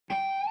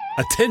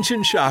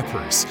Attention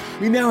shoppers,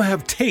 we now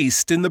have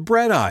taste in the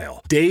bread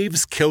aisle.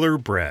 Dave's Killer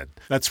Bread.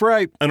 That's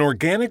right, an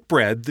organic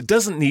bread that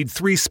doesn't need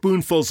 3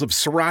 spoonfuls of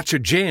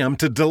sriracha jam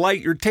to delight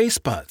your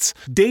taste buds.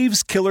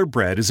 Dave's Killer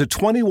Bread is a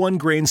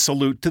 21-grain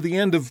salute to the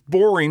end of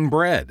boring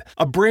bread.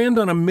 A brand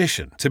on a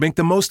mission to make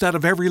the most out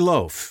of every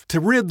loaf, to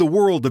rid the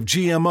world of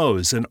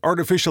GMOs and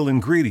artificial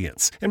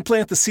ingredients, and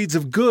plant the seeds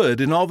of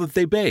good in all that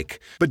they bake.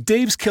 But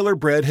Dave's Killer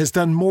Bread has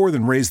done more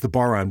than raise the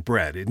bar on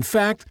bread. In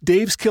fact,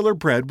 Dave's Killer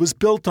Bread was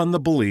built on the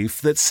belief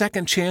that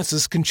second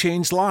chances can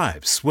change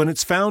lives. When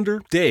its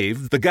founder,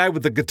 Dave, the guy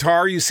with the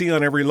guitar you see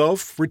on every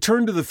loaf,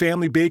 returned to the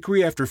family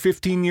bakery after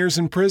 15 years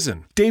in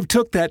prison. Dave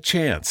took that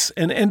chance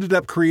and ended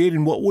up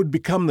creating what would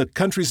become the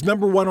country's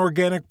 #1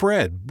 organic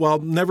bread, while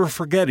never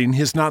forgetting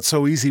his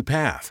not-so-easy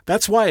path.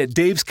 That's why at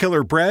Dave's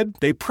Killer Bread,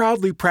 they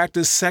proudly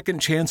practice second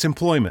chance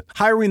employment,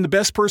 hiring the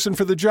best person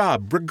for the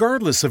job,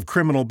 regardless of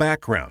criminal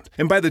background.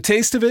 And by the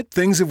taste of it,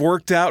 things have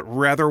worked out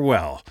rather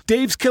well.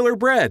 Dave's Killer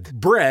Bread.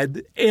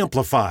 Bread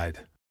amplified.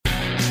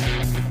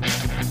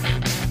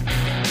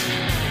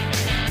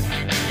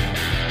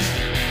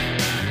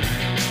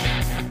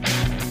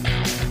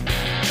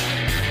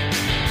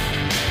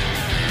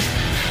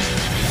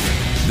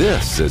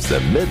 This is the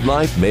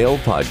Midlife Mail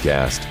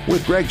Podcast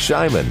with Greg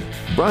Scheinman,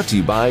 brought to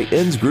you by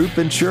Inns Group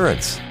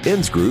Insurance.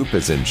 Inns Group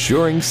is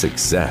insuring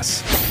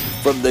success.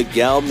 From the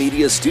Gal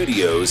Media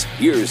Studios,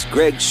 here's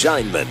Greg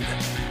Scheinman.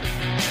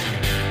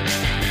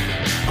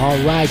 All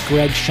right,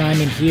 Greg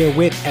Scheinman here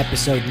with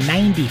episode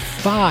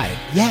 95.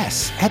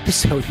 Yes,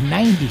 episode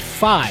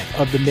 95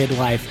 of the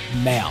Midlife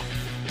Mail.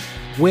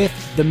 With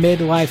the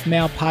Midlife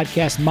Mail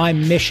Podcast, my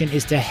mission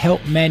is to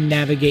help men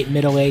navigate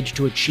middle age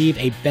to achieve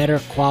a better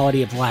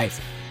quality of life.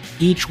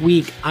 Each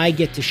week, I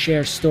get to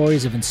share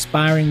stories of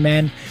inspiring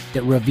men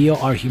that reveal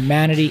our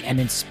humanity and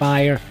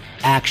inspire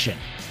action.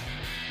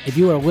 If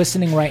you are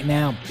listening right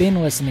now,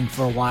 been listening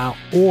for a while,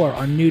 or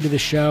are new to the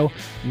show,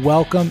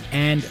 welcome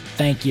and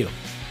thank you.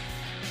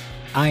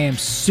 I am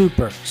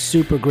super,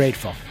 super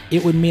grateful.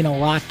 It would mean a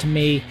lot to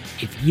me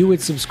if you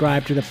would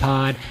subscribe to the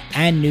pod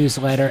and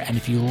newsletter, and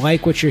if you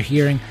like what you're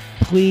hearing,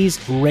 please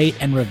rate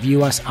and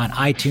review us on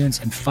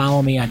iTunes and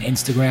follow me on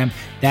Instagram.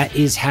 That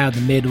is how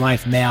the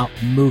Midlife Mail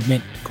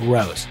movement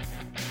grows.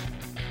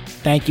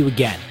 Thank you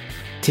again.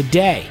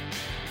 Today,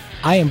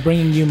 I am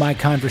bringing you my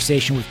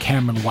conversation with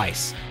Cameron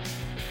Weiss.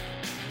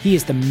 He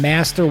is the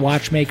master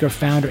watchmaker,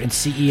 founder, and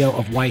CEO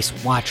of Weiss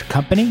Watch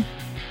Company.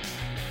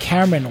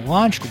 Cameron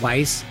launched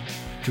Weiss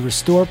to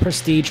restore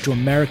prestige to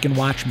American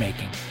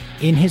watchmaking.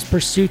 In his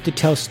pursuit to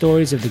tell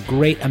stories of the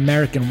great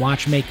American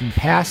watchmaking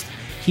past,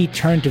 he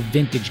turned to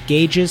vintage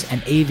gauges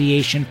and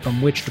aviation from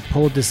which to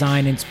pull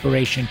design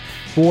inspiration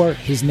for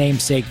his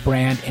namesake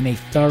brand in a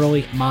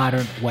thoroughly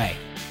modern way.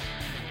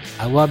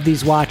 I love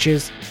these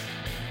watches.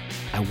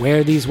 I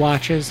wear these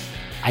watches.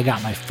 I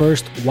got my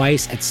first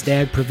Weiss at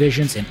Stag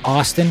Provisions in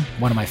Austin,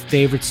 one of my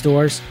favorite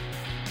stores.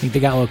 I think they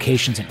got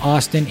locations in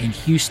Austin, in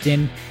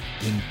Houston,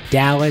 in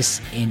Dallas,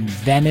 in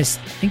Venice.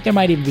 I think there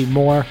might even be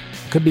more.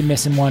 Could be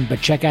missing one, but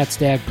check out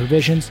Stag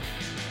Provisions.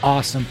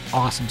 Awesome,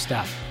 awesome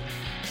stuff.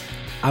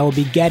 I will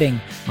be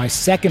getting my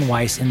second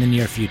Weiss in the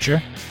near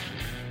future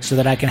so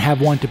that I can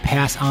have one to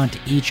pass on to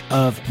each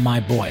of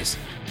my boys.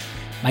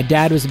 My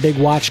dad was a big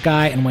watch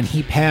guy, and when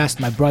he passed,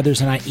 my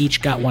brothers and I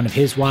each got one of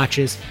his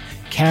watches.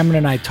 Cameron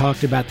and I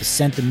talked about the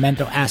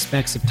sentimental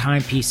aspects of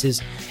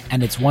timepieces,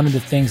 and it's one of the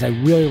things I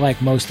really like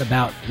most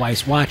about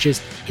Weiss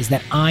watches is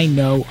that I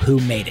know who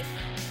made it.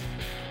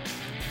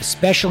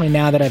 Especially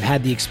now that I've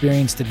had the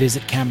experience to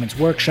visit Cameron's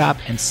workshop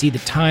and see the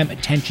time,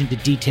 attention to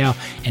detail,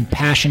 and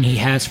passion he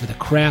has for the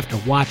craft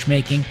of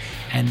watchmaking,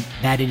 and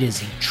that it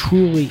is a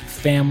truly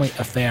family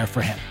affair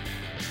for him.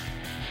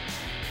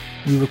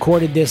 We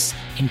recorded this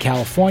in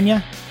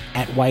California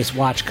at Weiss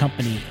Watch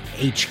Company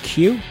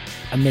HQ,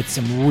 amidst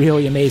some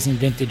really amazing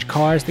vintage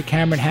cars that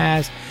Cameron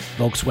has,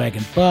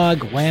 Volkswagen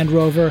Bug, Land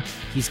Rover.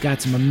 He's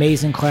got some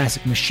amazing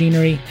classic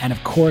machinery, and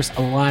of course,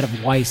 a lot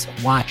of Weiss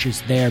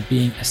watches there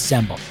being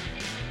assembled.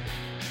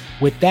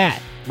 With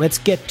that, let's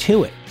get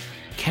to it.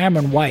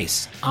 Cameron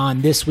Weiss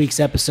on this week's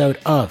episode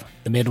of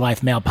the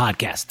Midlife Mail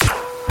Podcast.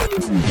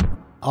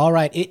 All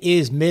right, it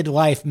is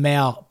Midlife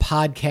Mail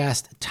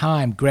Podcast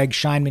time. Greg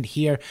Scheinman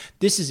here.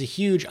 This is a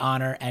huge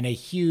honor and a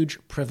huge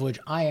privilege.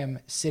 I am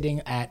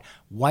sitting at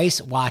Weiss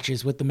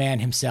Watches with the man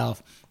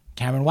himself,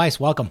 Cameron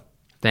Weiss. Welcome.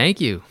 Thank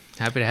you.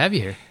 Happy to have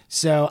you here.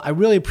 So I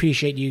really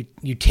appreciate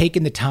you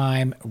taking the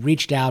time,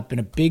 reached out, been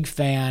a big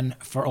fan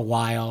for a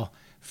while.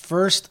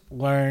 First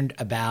learned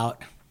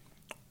about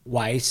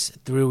Weiss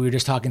through, we were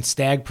just talking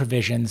Stag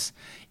Provisions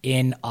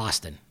in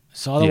Austin.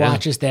 Saw the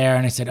watches there,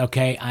 and I said,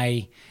 okay,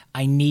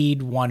 I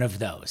need one of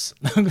those.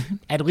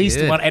 at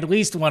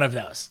least one of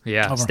those.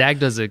 Yeah, Stag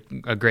does a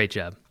great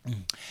job.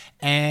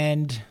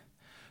 And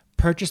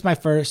purchased my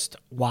first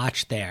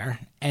watch there.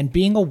 And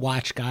being a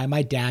watch guy,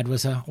 my dad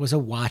was a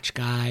watch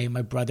guy.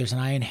 My brothers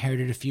and I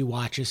inherited a few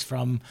watches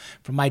from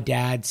my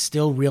dad.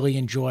 Still really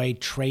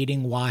enjoyed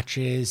trading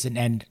watches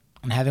and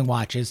having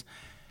watches.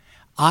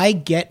 I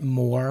get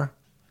more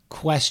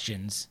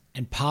questions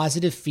and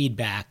positive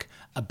feedback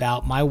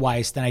about my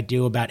Weiss than I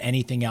do about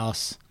anything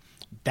else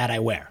that I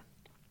wear.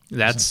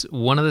 That's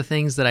one of the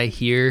things that I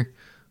hear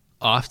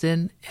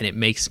often, and it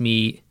makes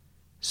me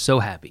so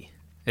happy.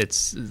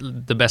 It's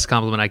the best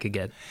compliment I could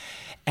get.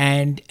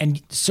 And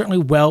certainly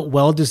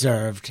well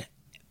deserved.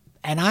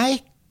 And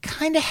I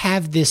kind of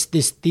have this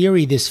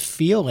theory, this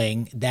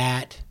feeling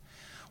that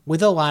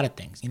with a lot of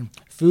things,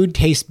 food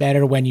tastes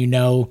better when you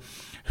know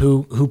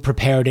who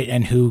prepared it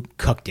and who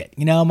cooked it.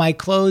 My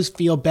clothes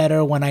feel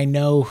better when I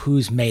know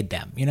who's made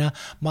them.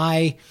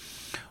 My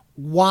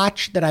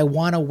watch that I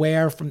want to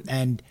wear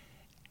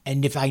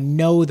and if I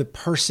know the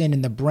person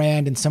and the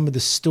brand and some of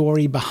the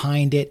story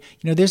behind it,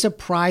 there's a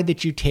pride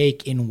that you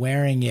take in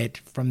wearing it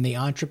from the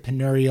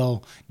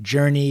entrepreneurial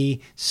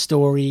journey,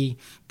 story,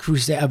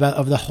 crusade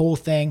of the whole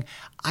thing.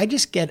 I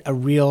just get a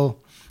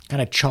real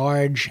kind of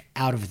charge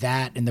out of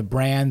that and the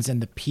brands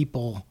and the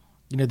people,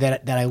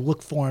 that I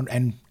look for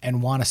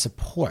and want to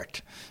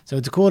support. So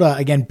it's cool to,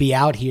 again, be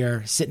out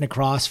here sitting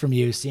across from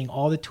you, seeing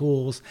all the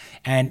tools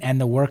and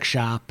the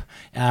workshop.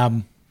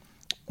 Let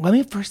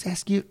me first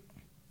ask you,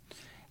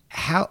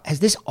 how has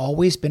this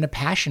always been a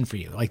passion for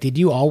you? Like,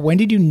 when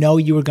did you know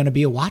you were going to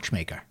be a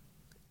watchmaker?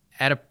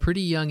 At a pretty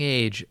young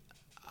age,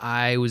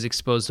 I was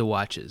exposed to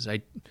watches.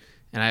 I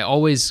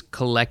always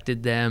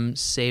collected them,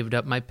 saved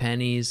up my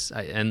pennies,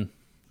 and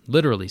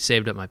literally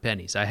saved up my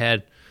pennies. I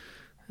had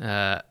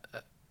a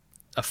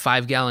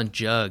 5-gallon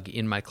jug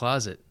in my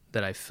closet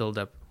that I filled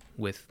up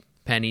with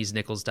pennies,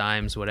 nickels,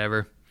 dimes,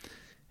 whatever.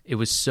 It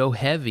was so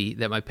heavy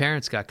that my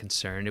parents got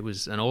concerned. It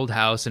was an old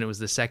house, and it was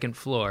the second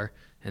floor,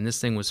 and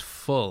this thing was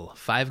full,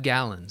 5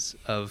 gallons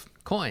of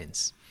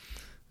coins.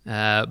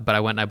 But I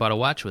went and I bought a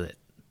watch with it.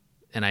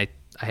 And I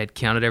had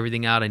counted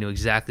everything out. I knew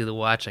exactly the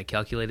watch. I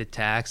calculated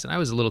tax. And I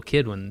was a little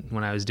kid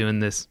when I was doing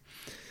this.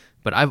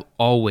 But I've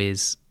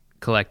always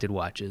collected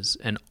watches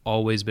and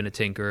always been a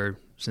tinkerer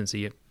since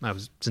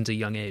a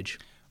young age.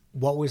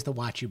 What was the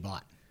watch you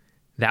bought?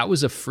 That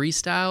was a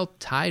freestyle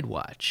Tide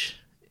watch.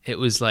 It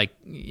was like,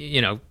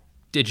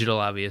 digital,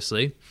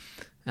 obviously.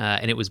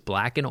 And it was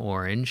black and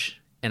orange.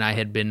 And I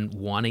had been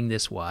wanting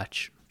this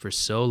watch for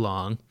so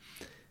long.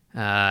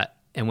 And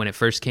when it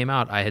first came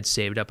out, I had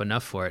saved up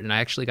enough for it. And I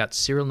actually got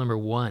serial number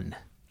 1.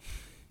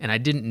 And I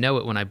didn't know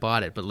it when I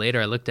bought it. But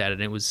later I looked at it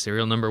and it was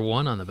serial number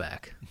 1 on the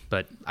back.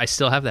 But I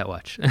still have that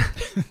watch.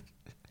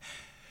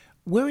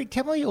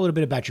 Tell me a little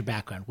bit about your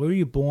background. Where were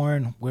you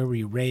born? Where were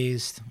you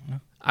raised?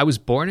 I was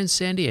born in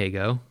San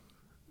Diego.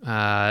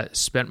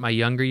 Spent my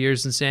younger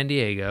years in San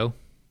Diego.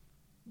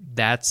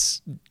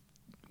 That's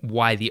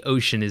why the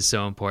ocean is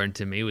so important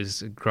to me,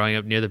 was growing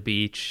up near the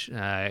beach,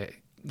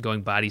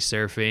 going body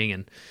surfing,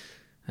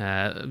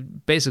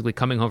 and basically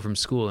coming home from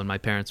school, and my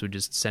parents would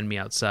just send me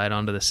outside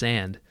onto the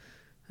sand.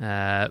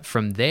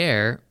 From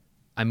there,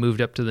 I moved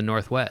up to the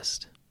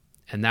Northwest,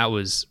 and that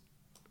was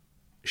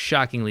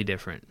shockingly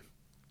different.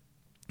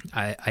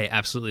 I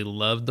absolutely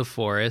loved the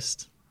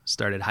forest,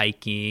 started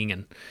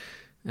hiking,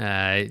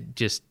 and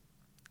just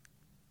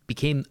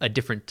became a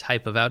different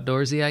type of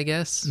outdoorsy, I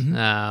guess,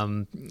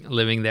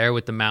 living there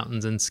with the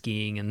mountains and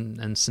skiing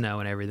and snow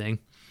and everything.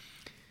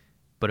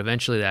 But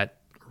eventually that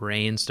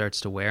rain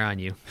starts to wear on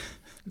you.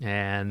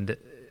 And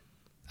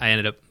I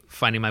ended up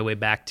finding my way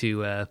back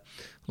to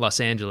Los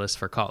Angeles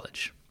for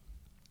college.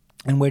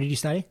 And where did you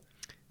study?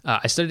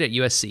 I studied at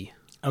USC.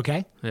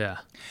 Okay. Yeah.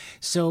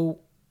 So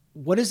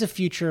what does a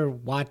future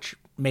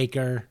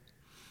watchmaker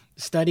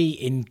study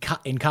in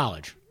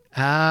college?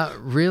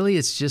 Really,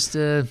 it's just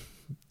a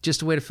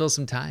way to fill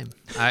some time.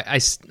 I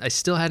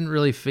still hadn't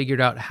really figured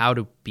out how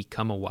to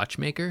become a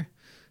watchmaker,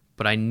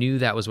 but I knew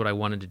that was what I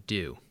wanted to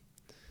do.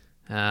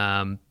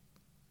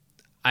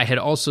 I had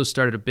also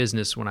started a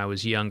business when I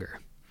was younger.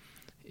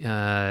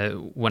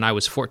 When I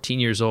was 14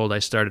 years old, I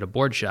started a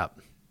board shop.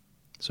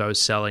 So I was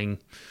selling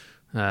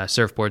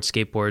surfboards,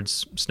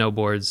 skateboards,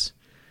 snowboards.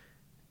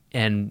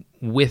 And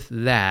with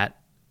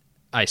that,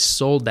 I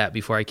sold that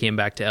before I came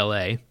back to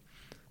LA.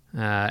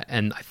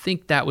 And I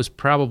think that was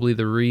probably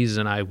the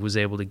reason I was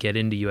able to get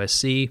into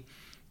USC.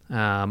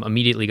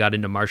 Immediately got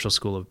into Marshall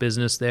School of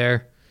Business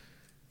there,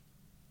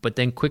 but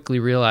then quickly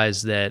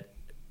realized that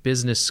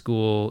business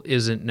school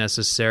isn't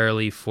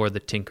necessarily for the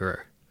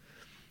tinkerer.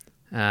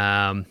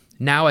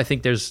 Now I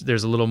think there's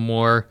a little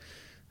more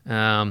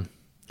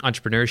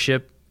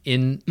entrepreneurship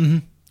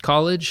in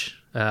college,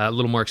 a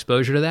little more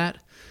exposure to that.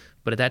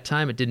 But at that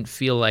time, it didn't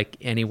feel like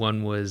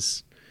anyone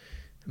was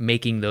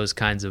making those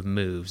kinds of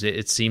moves.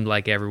 It seemed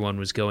like everyone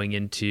was going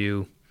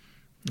into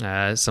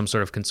some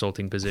sort of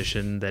consulting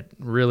position that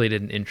really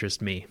didn't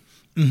interest me.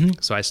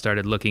 So I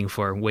started looking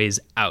for ways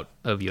out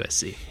of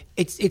USC.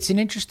 It's an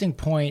interesting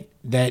point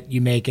that you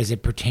make as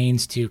it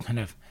pertains to kind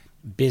of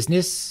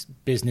business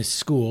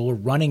school, or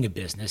running a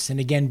business, and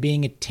again,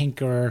 being a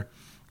tinkerer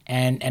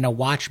and a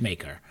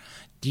watchmaker.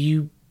 Do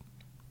you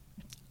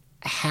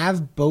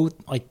have both,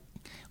 like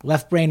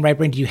left brain, right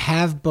brain? Do you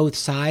have both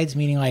sides?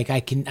 Meaning, like I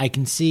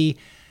can see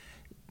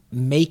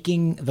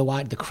making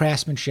the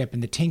craftsmanship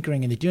and the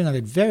tinkering and the doing of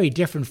it very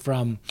different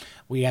from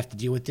we have to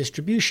deal with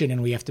distribution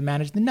and we have to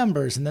manage the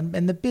numbers and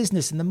the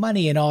business and the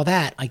money and all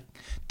that, like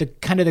the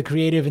kind of the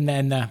creative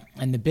and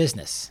the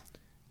business.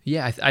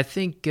 Yeah, I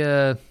think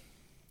I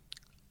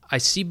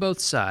see both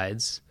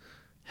sides.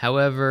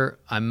 However,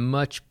 I'm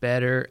much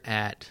better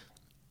at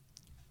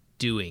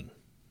doing.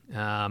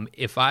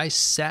 If I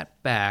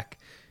sat back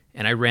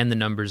and I ran the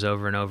numbers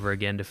over and over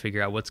again to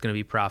figure out what's going to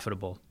be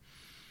profitable,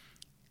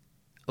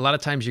 a lot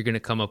of times you're going to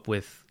come up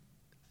with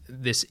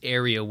this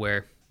area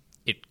where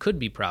it could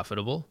be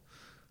profitable,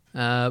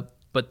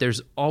 but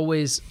there's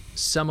always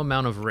some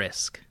amount of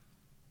risk.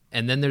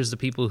 And then there's the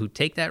people who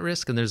take that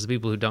risk, and there's the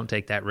people who don't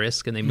take that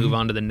risk, and they move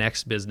on to the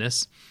next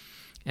business,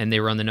 and they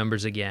run the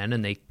numbers again,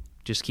 and they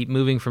just keep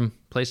moving from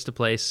place to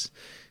place,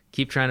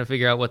 keep trying to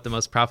figure out what the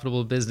most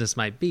profitable business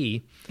might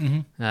be,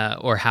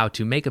 or how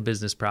to make a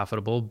business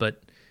profitable.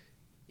 But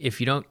if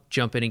you don't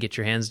jump in and get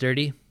your hands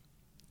dirty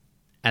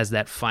as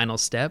that final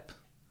step,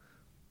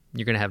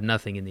 you're going to have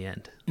nothing in the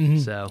end.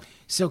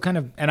 So kind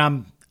of,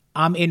 and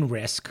I'm in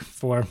risk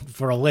for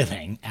a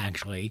living,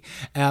 actually.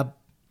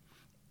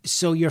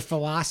 So your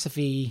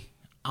philosophy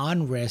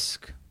on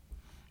risk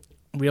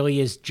really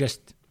is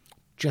just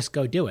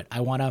go do it.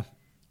 I want to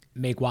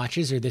make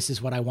watches, or this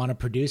is what I want to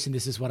produce, and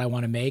this is what I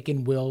want to make,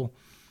 and we'll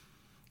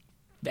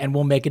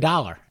make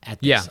 $1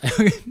 at this.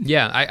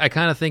 Yeah. I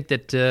kind of think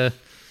that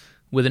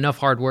with enough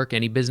hard work,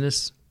 any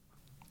business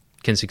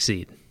can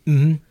succeed.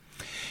 Mm-hmm.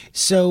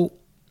 So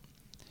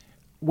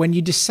when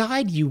you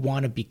decide you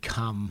want to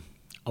become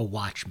a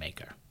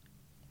watchmaker,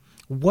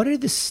 what are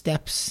the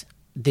steps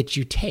that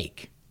you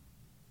take?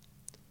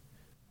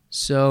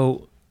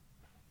 So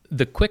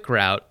the quick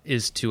route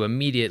is to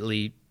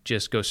immediately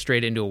just go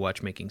straight into a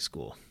watchmaking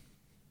school.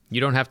 You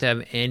don't have to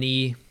have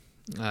any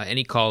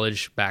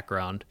college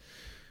background.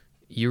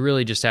 You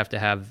really just have to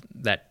have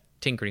that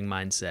tinkering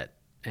mindset,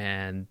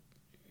 and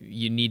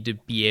you need to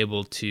be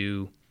able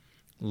to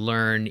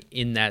learn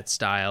in that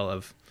style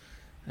of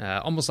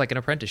almost like an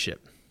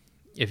apprenticeship.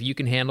 If you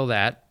can handle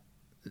that,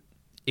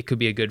 it could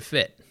be a good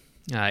fit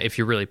if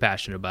you're really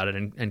passionate about it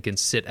and can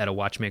sit at a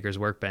watchmaker's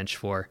workbench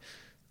for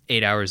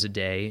 8 hours a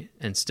day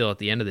and still at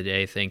the end of the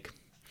day think,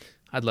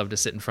 I'd love to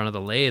sit in front of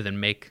the lathe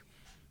and make,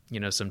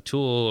 some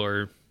tool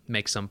or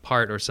make some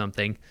part or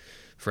something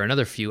for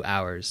another few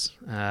hours.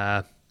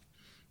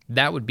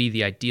 That would be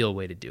the ideal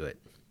way to do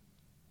it.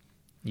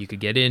 You could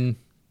get in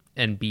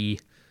and be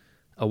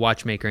a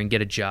watchmaker and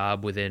get a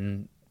job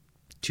within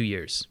 2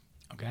 years.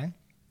 Okay.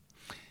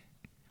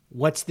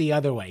 What's the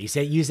other way?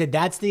 You said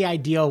that's the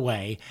ideal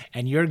way,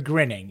 and you're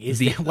grinning. What's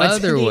the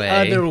other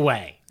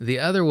way? The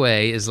other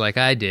way is like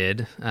I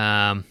did,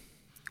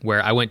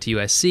 where I went to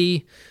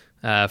USC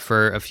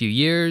for a few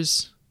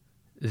years.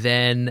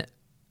 Then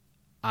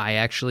I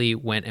actually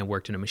went and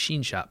worked in a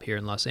machine shop here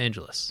in Los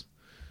Angeles.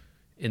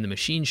 In the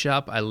machine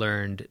shop, I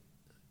learned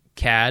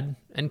CAD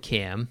and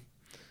CAM,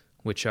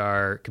 which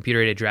are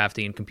computer-aided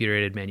drafting and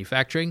computer-aided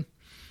manufacturing.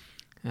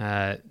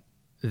 That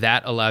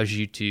allows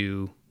you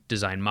to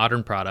design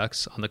modern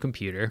products on the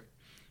computer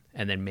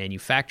and then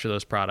manufacture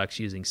those products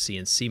using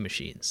CNC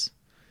machines.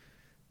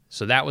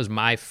 So that was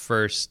my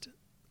first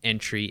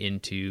entry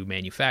into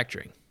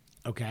manufacturing.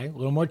 Okay, a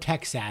little more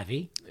tech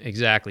savvy.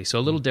 Exactly. So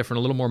a little different,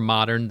 a little more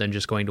modern than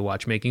just going to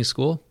watchmaking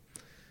school.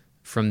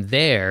 From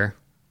there,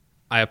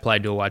 I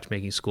applied to a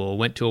watchmaking school,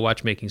 went to a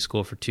watchmaking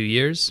school for 2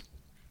 years,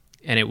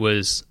 and it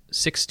was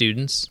 6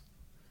 students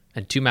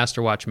and 2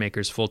 master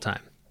watchmakers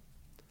full-time.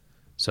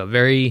 So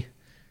very,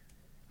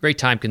 very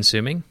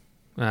time-consuming.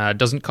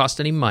 Doesn't cost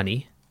any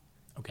money.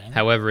 Okay.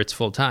 However, it's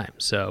full-time.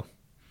 So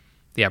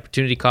the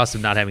opportunity cost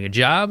of not having a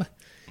job,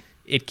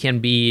 it can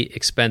be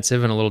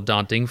expensive and a little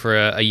daunting for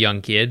a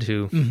young kid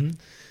who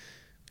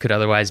could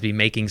otherwise be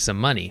making some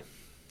money.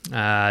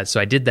 So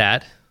I did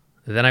that.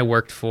 Then I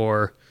worked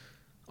for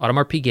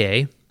Audemars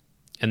Piguet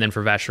and then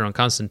for Vacheron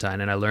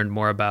Constantin, and I learned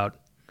more about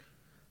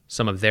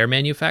some of their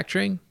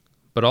manufacturing,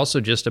 but also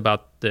just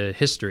about the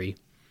history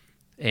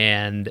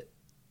and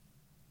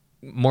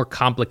more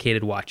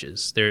complicated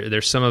watches.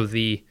 They're some of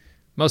the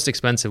most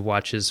expensive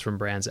watches from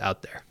brands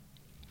out there.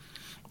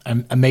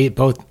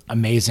 Both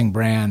amazing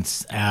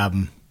brands.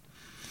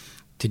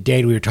 To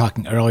date, we were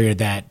talking earlier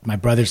that my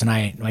brothers and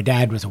I, my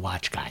dad was a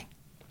watch guy.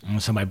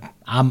 And so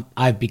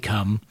I've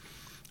become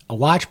a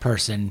watch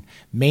person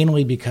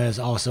mainly because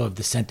also of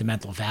the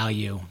sentimental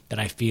value that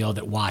I feel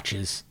that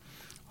watches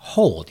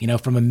hold.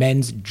 From a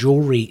men's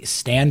jewelry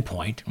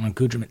standpoint, from an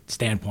accoutrement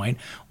standpoint,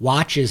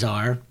 watches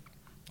are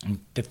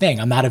the thing.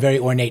 I'm not a very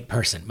ornate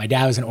person. My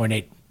dad was an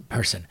ornate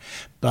person,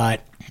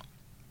 but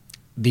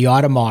the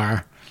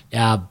Audemars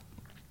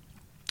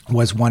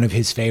was one of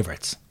his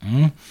favorites.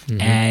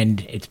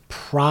 And it's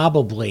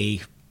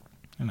probably,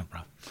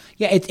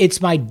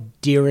 it's my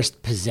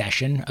dearest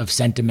possession of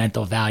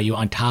sentimental value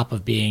on top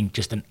of being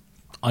just an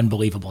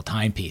unbelievable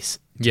timepiece.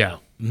 Yeah.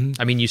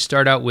 I mean, you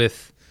start out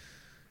with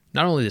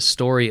not only the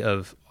story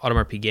of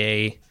Audemars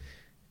Piguet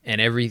and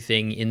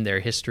everything in their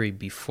history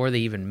before they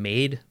even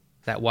made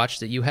that watch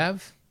that you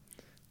have,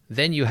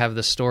 Then you have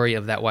the story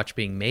of that watch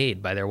being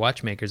made by their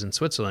watchmakers in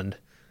Switzerland.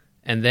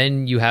 And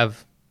then you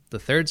have the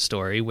third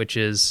story, which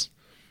is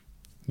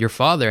your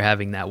father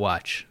having that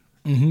watch.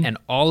 Mm-hmm. And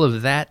all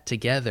of that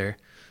together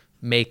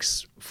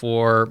makes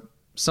for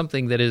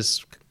something that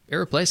is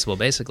irreplaceable,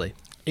 basically.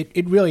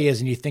 It really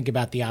is, and you think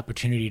about the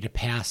opportunity to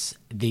pass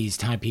these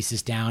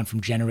timepieces down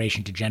from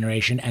generation to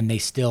generation, and they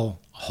still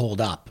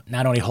hold up.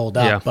 Not only hold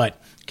up, but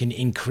can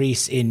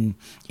increase in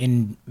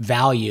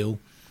value,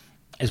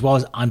 as well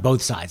as on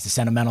both sides, the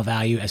sentimental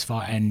value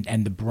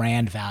and the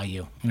brand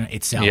value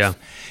itself. Yeah.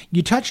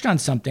 You touched on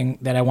something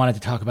that I wanted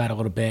to talk about a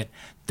little bit: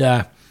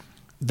 the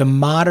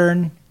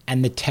modern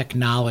and the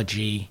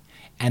technology,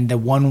 and the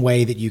one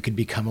way that you could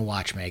become a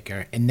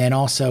watchmaker, and then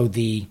also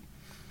the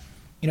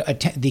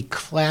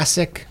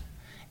classic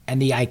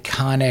and the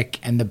iconic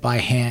and the by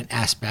hand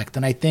aspect.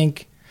 And I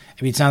mean,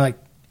 it sounds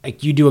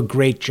like you do a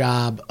great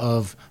job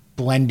of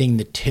blending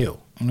the two,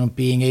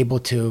 being able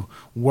to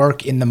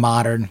work in the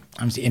modern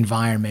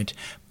environment,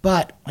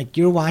 but like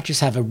your watches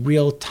have a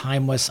real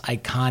timeless,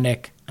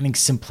 iconic,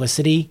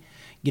 simplicity,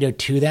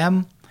 to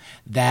them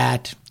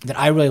that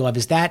I really love.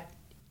 Is that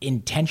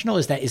intentional?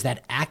 Is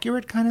that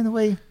accurate kind of the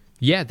way?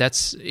 Yeah,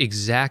 that's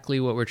exactly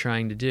what we're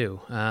trying to do.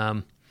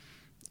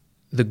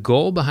 The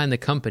goal behind the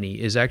company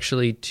is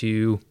actually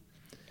to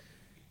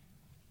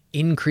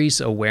increase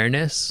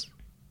awareness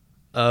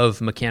of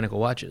mechanical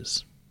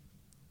watches.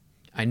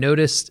 I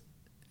noticed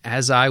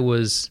as I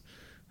was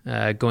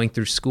going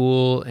through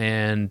school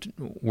and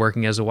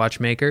working as a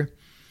watchmaker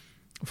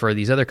for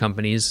these other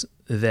companies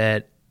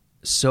that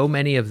so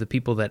many of the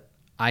people that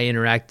I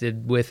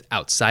interacted with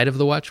outside of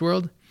the watch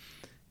world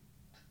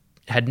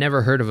had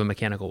never heard of a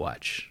mechanical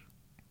watch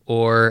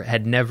or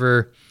had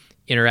never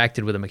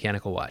interacted with a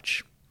mechanical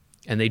watch.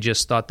 And they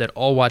just thought that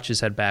all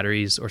watches had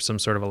batteries or some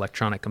sort of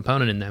electronic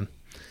component in them.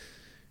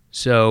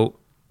 So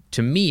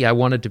to me,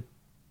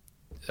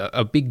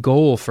 a big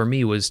goal for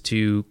me was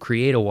to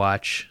create a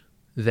watch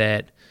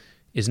that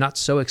is not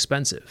so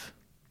expensive,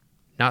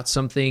 not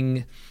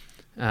something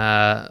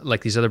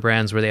like these other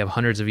brands where they have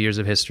hundreds of years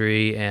of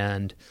history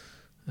and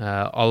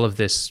all of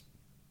this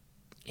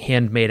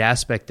handmade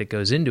aspect that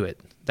goes into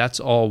it. That's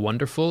all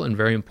wonderful and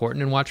very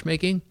important in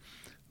watchmaking,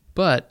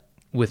 but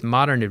with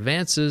modern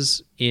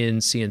advances in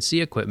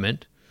CNC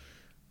equipment,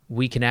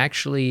 we can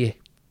actually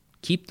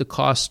keep the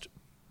cost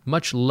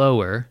much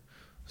lower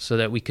so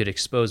that we could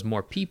expose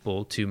more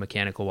people to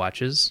mechanical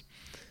watches.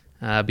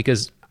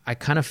 Because I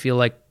kind of feel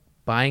like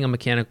buying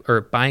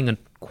a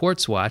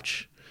quartz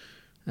watch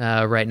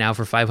right now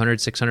for $500,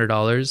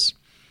 $600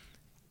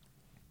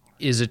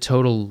 is a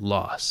total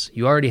loss.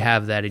 You already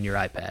have that in your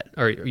iPad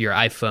or your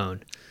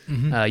iPhone.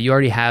 Mm-hmm. You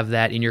already have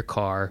that in your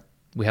car.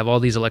 We have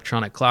all these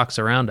electronic clocks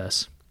around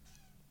us.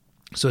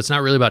 So it's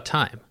not really about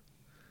time.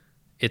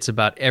 It's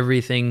about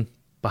everything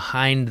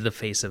behind the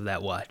face of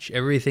that watch,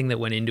 everything that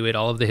went into it,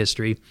 all of the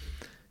history,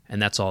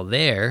 and that's all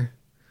there,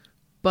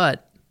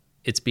 but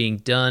it's being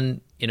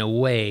done in a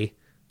way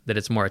that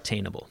it's more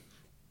attainable.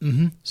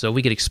 Mm-hmm. So if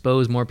we could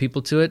expose more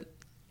people to it,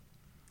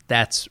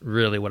 that's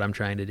really what I'm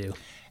trying to do.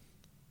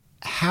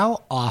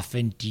 How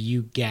often do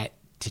you get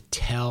to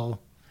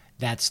tell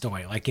that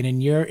story? Like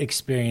in your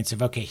experience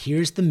of, okay,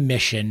 here's the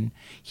mission,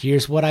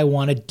 here's what I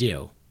want to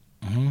do.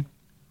 Mm-hmm.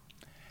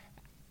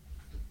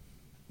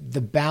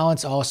 The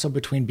balance also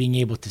between being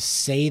able to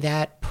say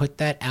that, put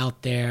that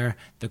out there,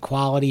 the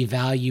quality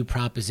value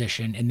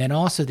proposition, and then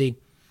also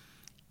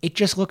it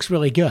just looks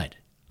really good.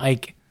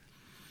 And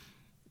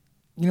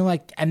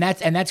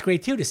that's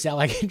great too to sell.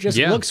 Like it just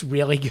looks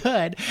really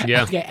good.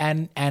 Yeah. Okay,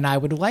 and I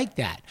would like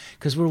that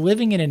because we're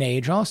living in an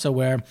age also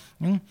where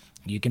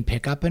you can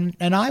pick up an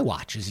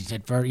iWatch, as you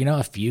said, for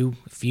a few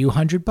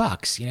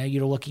 $100.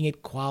 You're looking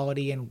at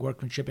quality and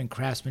workmanship and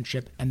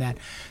craftsmanship and that.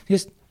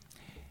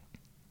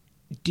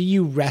 Do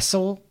you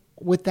wrestle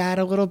with that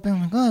a little bit?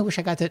 Like, I wish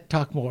I got to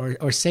talk more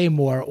or say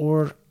more,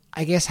 or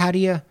I guess how do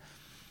you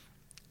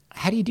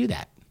do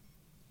that?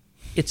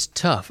 It's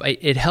tough.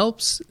 It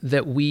helps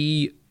that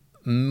we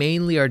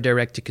mainly are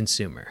direct to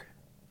consumer,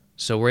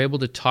 so we're able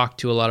to talk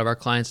to a lot of our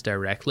clients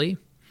directly.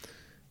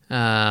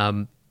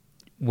 When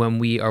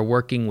we are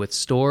working with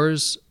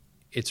stores,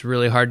 it's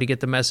really hard to get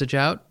the message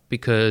out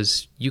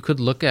because you could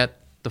look at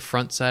the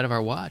front side of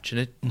our watch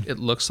and it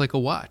looks like a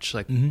watch.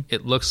 Like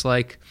it looks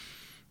like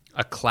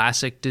a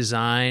classic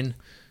design,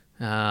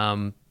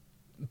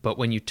 but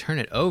when you turn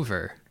it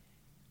over,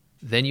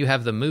 then you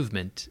have the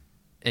movement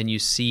and you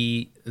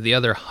see the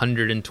other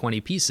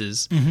 120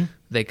 pieces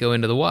that go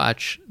into the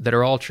watch that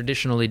are all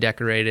traditionally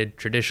decorated,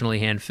 traditionally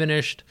hand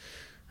finished,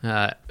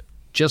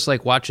 just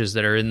like watches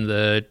that are in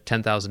the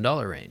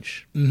 $10,000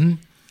 range. Mm-hmm.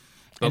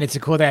 And it's a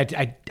cool that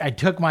I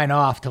took mine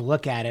off to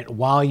look at it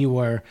while you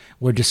were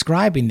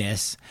describing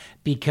this,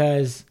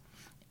 because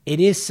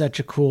it is such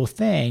a cool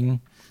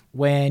thing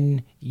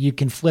when you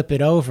can flip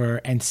it over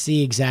and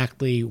see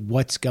exactly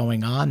what's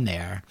going on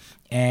there.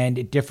 And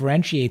it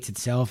differentiates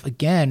itself,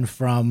 again,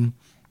 from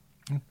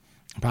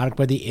a product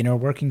where the inner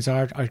workings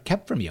are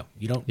kept from you.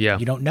 You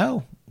don't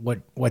know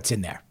what's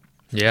in there.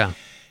 Yeah.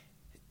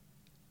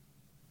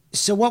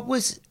 So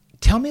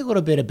tell me a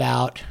little bit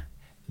about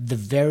the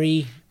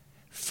very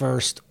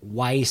first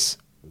Weiss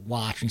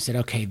watch. And you said,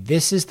 okay,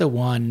 this is the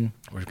one.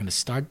 We're going to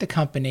start the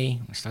company,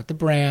 we're going to start the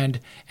brand,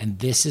 and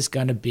this is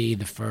going to be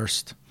the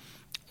first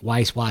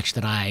Weiss watch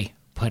that I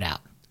put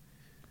out.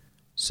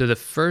 So the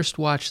first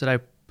watch that I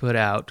put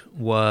out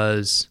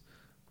was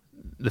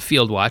the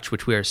Field Watch,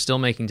 which we are still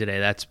making today.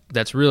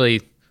 That's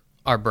really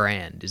our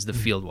brand, is the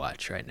Field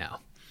Watch right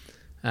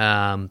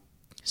now.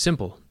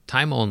 Simple,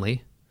 time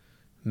only,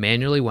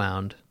 manually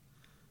wound.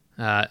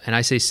 And I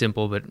say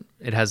simple, but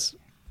it has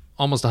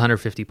almost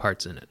 150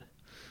 parts in it.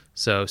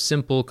 So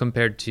simple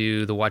compared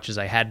to the watches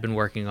I had been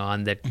working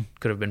on that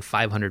could have been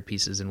 500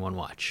 pieces in one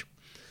watch.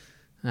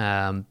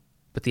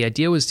 But the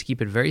idea was to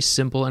keep it very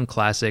simple and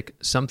classic,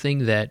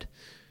 something that,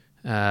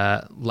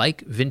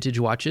 like vintage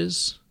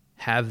watches,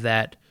 have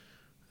that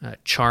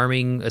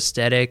charming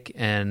aesthetic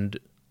and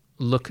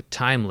look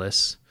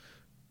timeless,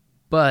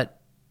 but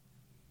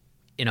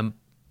in a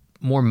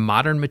more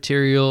modern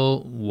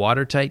material,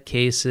 watertight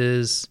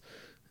cases,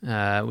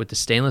 with the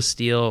stainless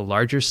steel,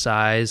 larger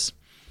size.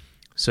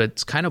 So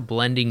it's kind of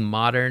blending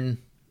modern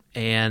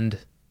and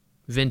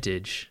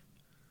vintage,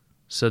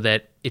 so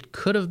that it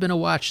could have been a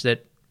watch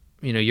that,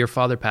 your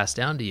father passed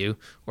down to you,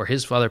 or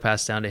his father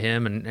passed down to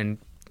him and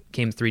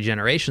came 3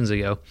 generations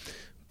ago,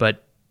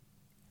 but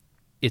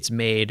it's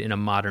made in a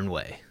modern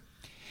way.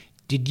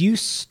 Did you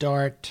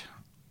start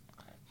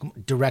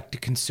direct to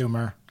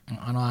consumer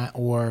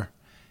or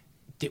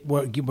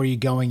were you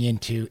going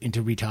into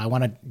retail? I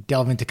want to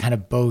delve into kind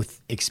of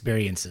both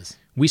experiences.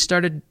 We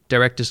started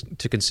direct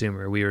to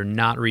consumer. We were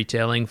not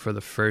retailing for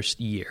the first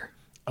year.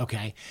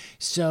 Okay.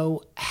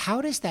 So how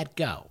does that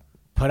go?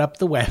 Put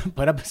up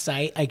a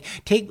site. Like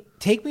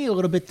take me a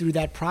little bit through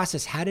that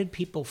process. How did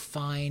people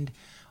find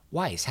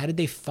Weiss? How did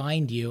they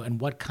find you, and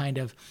what kind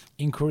of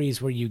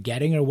inquiries were you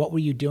getting, or what were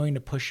you doing to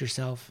push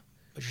yourself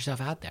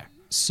out there?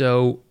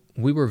 So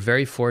we were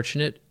very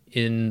fortunate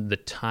in the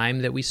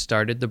time that we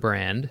started the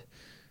brand.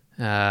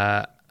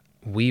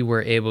 We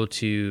were able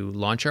to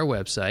launch our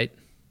website.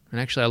 And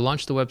actually, I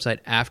launched the website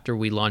after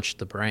we launched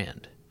the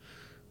brand,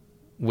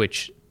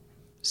 which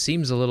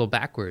seems a little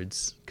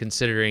backwards,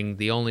 considering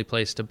the only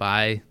place to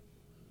buy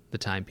the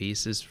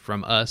timepiece is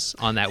from us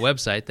on that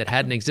website that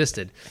hadn't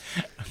existed.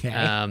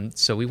 Okay.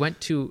 So we went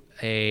to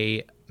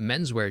a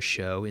menswear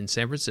show in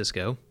San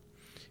Francisco,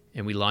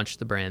 and we launched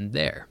the brand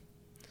there.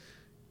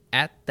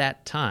 At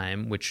that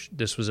time, which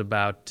this was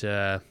about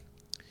a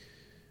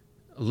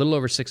little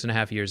over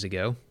 6.5 years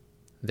ago,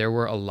 there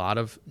were a lot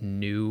of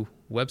new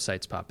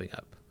websites popping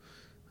up.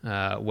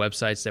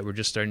 Websites that were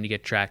just starting to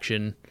get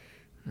traction,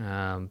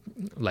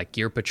 like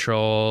Gear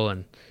Patrol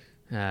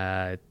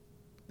and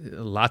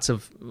lots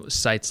of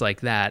sites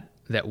like that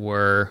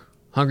were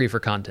hungry for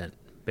content,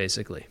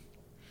 basically.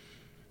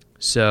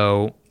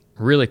 So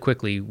really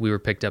quickly, we were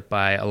picked up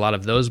by a lot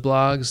of those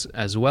blogs,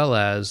 as well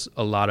as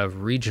a lot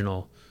of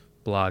regional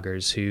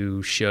bloggers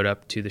who showed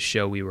up to the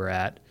show we were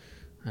at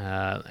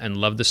and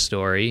loved the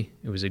story.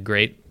 It was a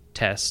great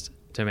test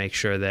to make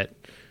sure that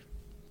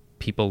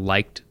people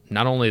liked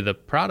not only the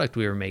product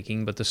we were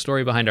making, but the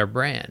story behind our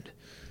brand,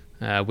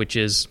 which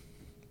is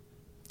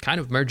kind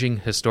of merging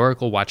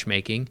historical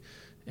watchmaking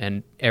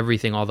and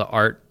everything, all the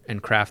art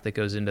and craft that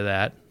goes into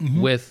that,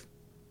 with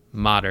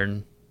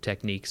modern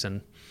techniques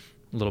and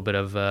a little bit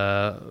of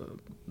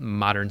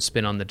modern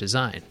spin on the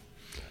design.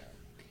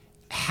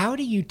 How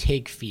do you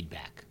take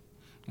feedback?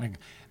 Like,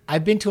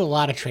 I've been to a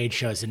lot of trade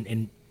shows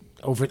in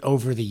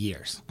over the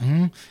years,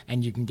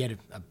 and you can get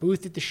a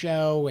booth at the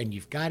show, and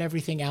you've got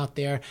everything out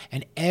there,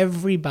 and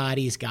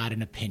everybody's got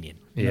an opinion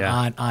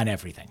on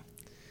everything.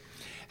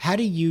 How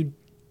do you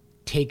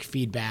take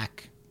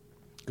feedback?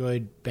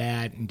 Good,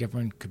 bad,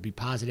 indifferent, could be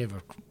positive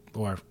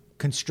or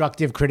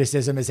constructive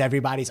criticism, as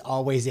everybody's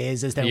always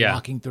is as they're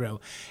walking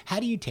through. How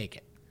do you take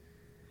it?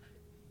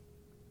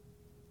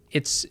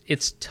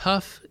 It's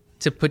tough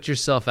to put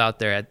yourself out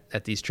there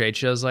at these trade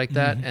shows like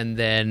that, and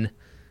then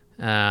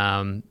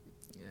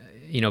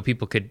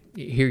people could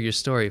hear your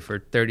story for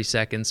 30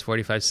 seconds,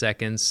 45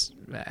 seconds,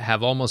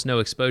 have almost no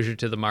exposure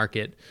to the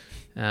market,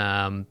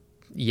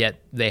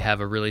 yet they have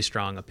a really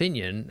strong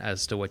opinion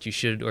as to what you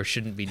should or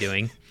shouldn't be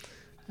doing.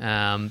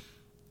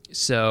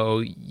 So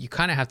you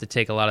kind of have to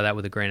take a lot of that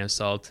with a grain of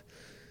salt.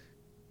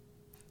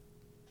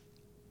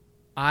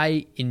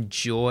 I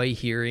enjoy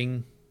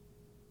hearing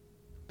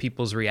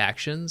people's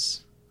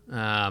reactions,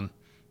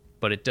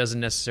 but it doesn't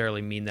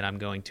necessarily mean that I'm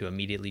going to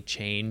immediately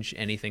change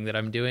anything that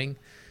I'm doing.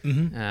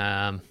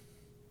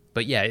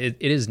 But yeah, it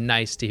is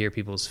nice to hear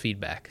people's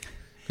feedback,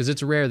 because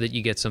it's rare that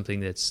you get something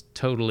that's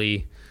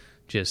totally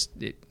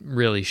it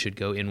really should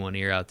go in one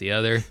ear out the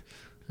other.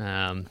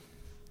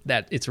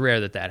 That it's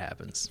rare that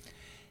happens.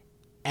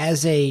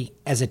 As a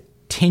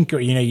tinker,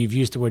 you've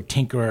used the word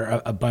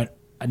tinker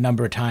a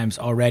number of times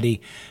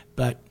already,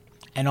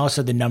 and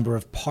also the number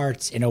of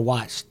parts in a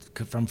watch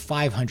from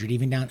 500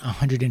 even down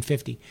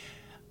 150.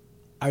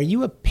 Are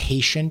you a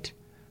patient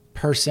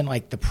person?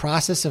 Like, the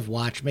process of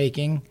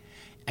watchmaking,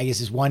 I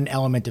guess, is one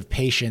element of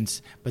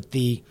patience, but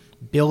the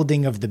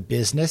building of the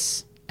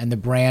business and the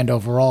brand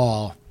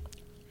overall,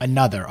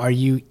 another? Are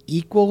you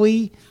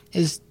equally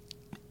as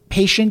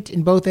patient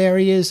in both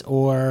areas,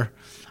 or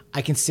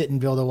I can sit and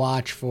build a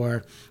watch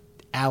for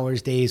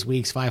hours, days,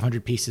 weeks,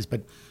 500 pieces,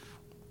 but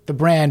the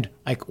brand,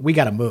 like, we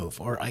got to move,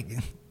 or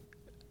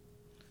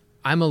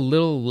I'm a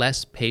little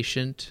less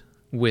patient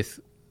with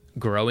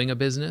growing a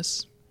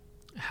business.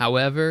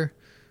 However,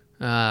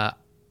 I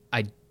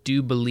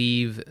do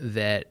believe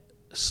that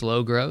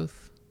slow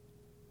growth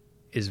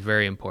is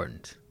very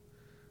important.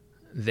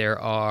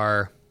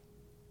 We're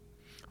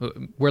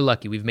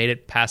lucky. We've made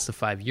it past the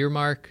 5-year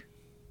mark.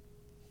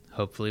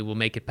 Hopefully we'll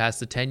make it past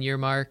the 10-year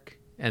mark.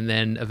 And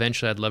then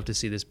eventually I'd love to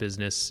see this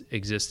business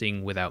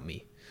existing without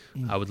me.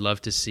 I would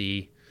love to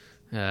see,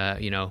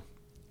 a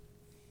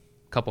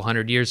couple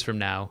 100 years from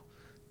now,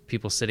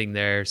 people sitting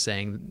there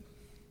saying,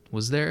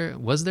 was there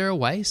a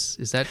Weiss?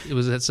 Was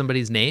that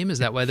somebody's name? Is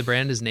that why the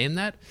brand is named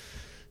that?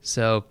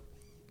 So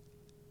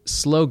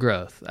slow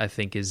growth, I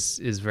think, is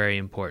very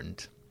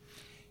important.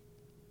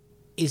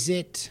 Is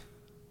it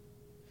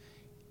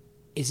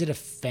a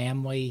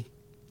family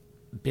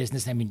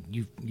business? I mean,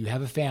 you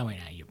have a family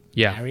now.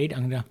 You're married.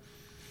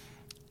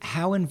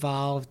 How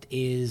involved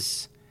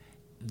is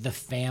the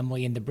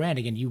family in the brand?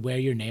 Again, you wear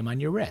your name on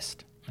your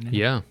wrist.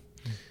 Yeah.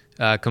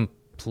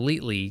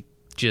 Completely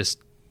just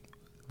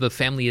the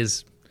family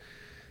is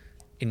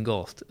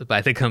engulfed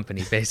by the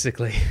company,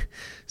 basically.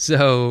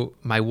 So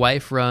my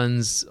wife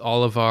runs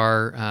all of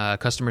our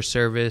customer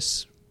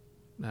service,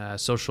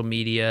 social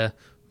media,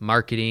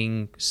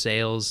 marketing,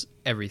 sales,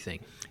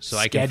 everything. So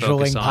I can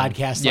focus on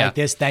podcasts like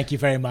this. Thank you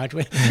very much.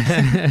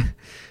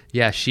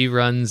 Yeah, she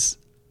runs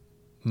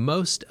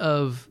most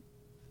of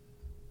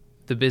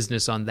the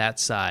business on that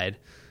side,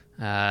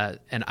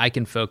 and I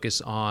can focus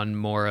on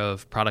more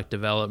of product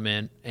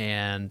development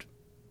and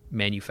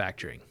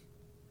manufacturing.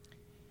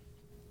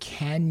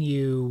 Can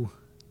you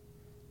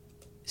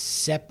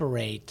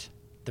separate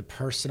the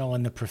personal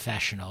and the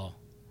professional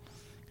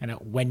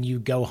when you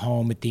go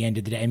home at the end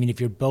of the day? I mean,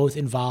 if you're both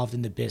involved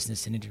in the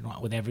business and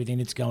with everything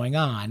that's going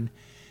on,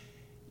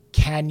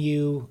 are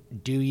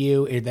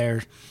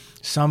there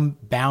some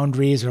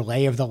boundaries or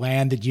lay of the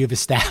land that you've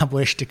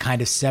established to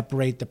kind of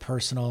separate the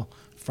personal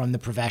from the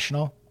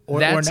professional?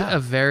 That's or not? A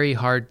very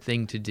hard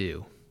thing to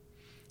do.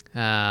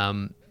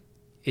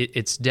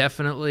 It's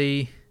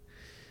definitely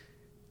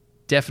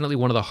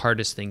one of the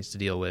hardest things to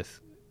deal with.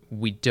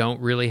 We don't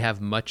really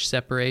have much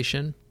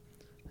separation.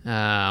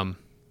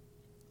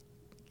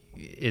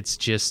 It's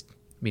just, I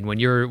mean, when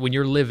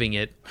you're living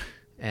it,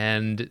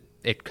 and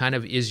it kind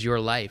of is your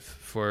life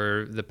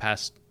for the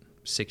past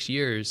 6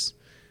 years,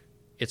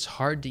 it's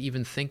hard to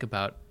even think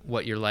about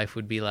what your life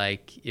would be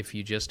like if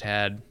you just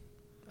had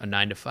a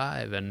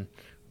 9-to-5 and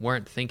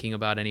weren't thinking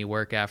about any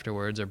work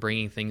afterwards or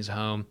bringing things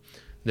home.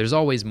 There's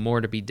always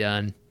more to be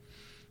done.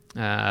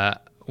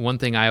 One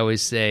thing I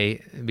always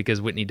say, because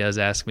Whitney does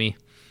ask me,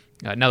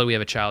 now that we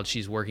have a child,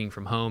 she's working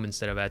from home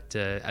instead of at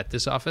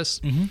this office.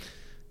 Mm-hmm.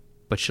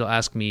 But she'll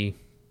ask me,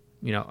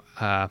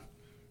 how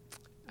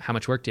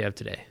much work do you have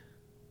today?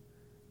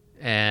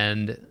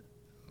 And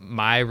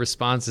my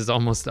response is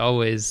almost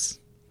always,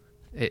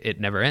 it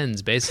never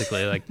ends,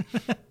 basically. Like,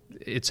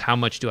 it's how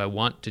much do I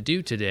want to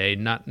do today,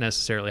 not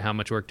necessarily how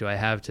much work do I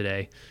have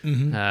today.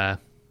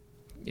 Mm-hmm.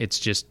 It's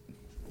just,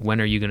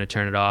 when are you going to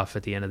turn it off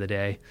at the end of the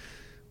day?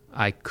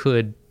 I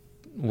could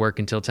work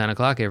until 10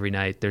 o'clock every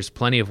night. There's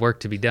plenty of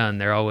work to be done.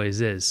 There always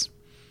is.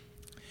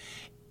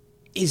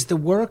 Is the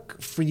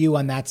work for you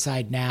on that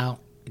side now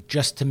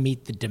just to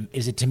meet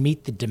to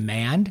meet the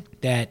demand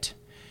that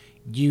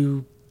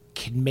you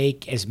can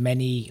make as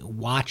many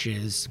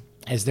watches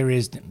as there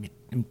is?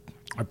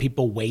 Are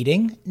people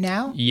waiting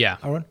now?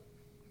 Yeah.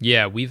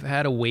 Yeah, we've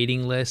had a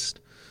waiting list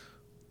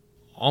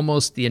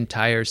almost the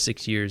entire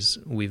 6 years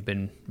we've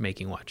been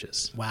making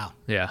watches. Wow.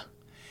 Yeah.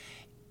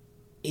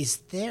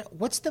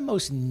 What's the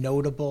most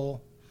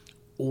notable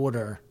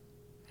order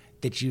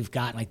that you've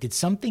gotten? Like, did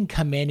something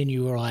come in and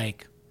you were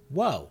like,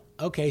 whoa,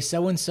 okay,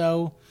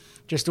 so-and-so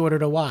just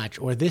ordered a watch,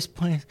 or this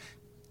place?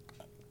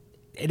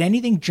 Did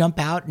anything jump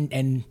out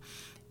and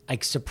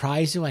like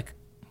surprise you? Like,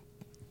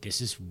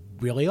 this is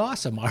really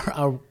awesome.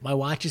 My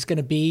watch is going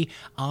to be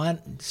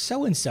on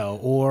so-and-so,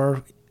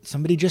 or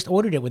somebody just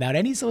ordered it without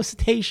any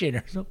solicitation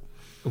or something.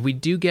 We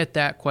do get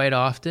that quite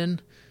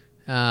often.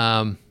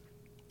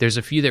 There's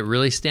a few that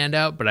really stand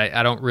out, but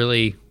I don't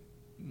really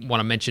want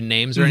to mention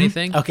names or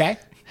anything. Okay.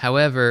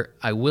 However,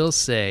 I will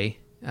say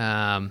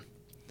one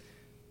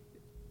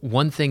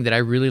thing that I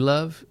really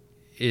love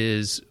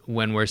is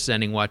when we're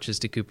sending watches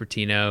to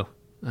Cupertino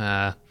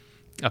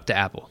up to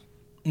Apple.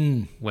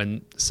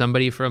 When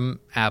somebody from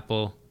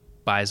Apple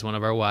buys one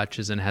of our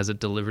watches and has it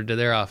delivered to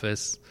their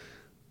office,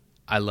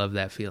 I love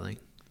that feeling,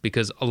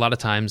 because a lot of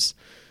times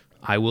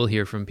I will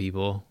hear from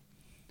people,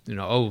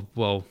 oh,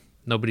 well,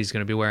 nobody's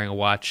going to be wearing a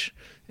watch.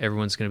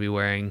 Everyone's going to be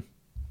wearing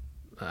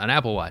an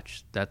Apple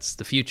Watch. That's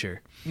the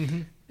future.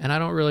 Mm-hmm. And I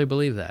don't really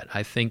believe that.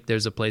 I think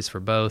there's a place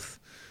for both.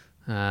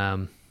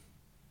 I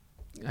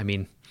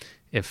mean,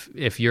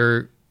 if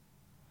you're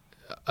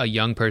a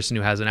young person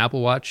who has an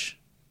Apple Watch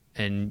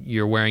and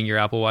you're wearing your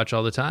Apple Watch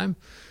all the time,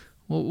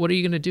 Well, what are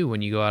you going to do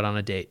when you go out on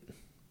a date?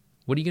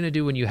 What are you going to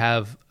do when you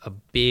have a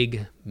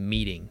big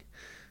meeting,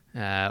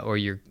 or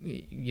you're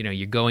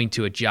going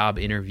to a job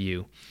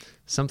interview,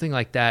 something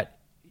like that?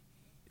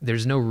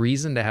 There's no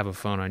reason to have a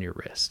phone on your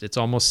wrist. It's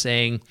almost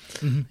saying,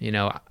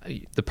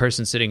 the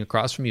person sitting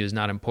across from you is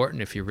not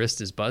important if your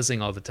wrist is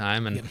buzzing all the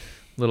time and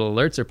little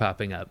alerts are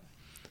popping up.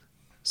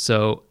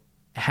 So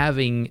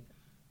having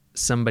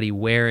somebody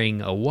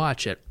wearing a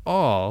watch at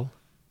all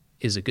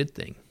is a good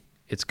thing.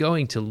 It's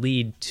going to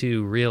lead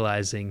to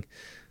realizing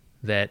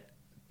that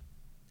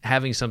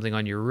having something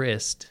on your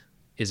wrist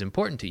is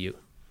important to you,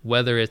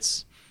 whether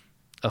it's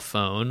a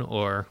phone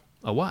or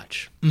a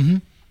watch. Mm-hmm.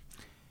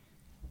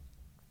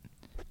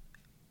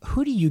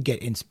 Who do you get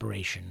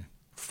inspiration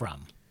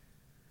from?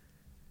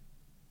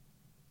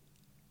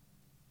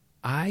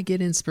 I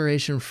get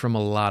inspiration from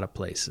a lot of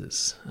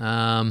places.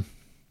 I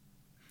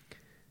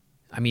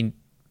mean,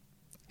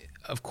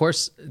 of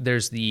course,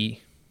 there's the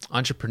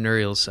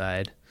entrepreneurial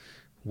side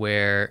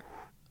where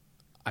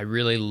I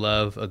really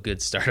love a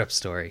good startup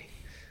story.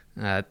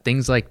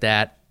 Things like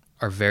that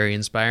are very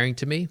inspiring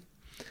to me.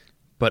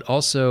 But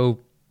also,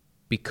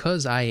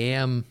 because I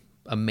am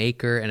a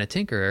maker and a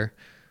tinkerer,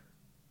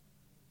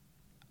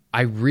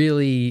 I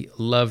really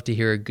love to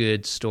hear a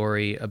good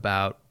story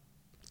about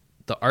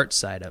the art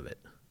side of it.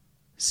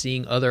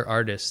 Seeing other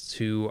artists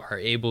who are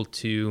able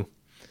to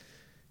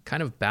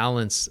kind of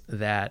balance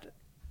that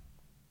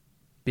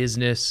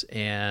business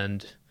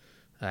and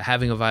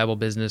having a viable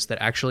business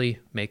that actually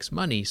makes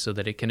money so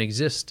that it can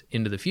exist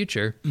into the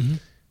future,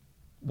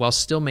 while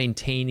still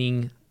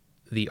maintaining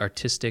the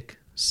artistic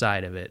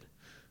side of it,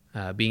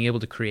 being able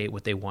to create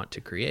what they want to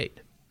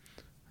create.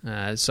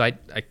 So I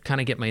kind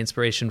of get my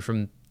inspiration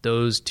from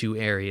those two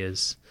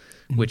areas,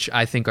 which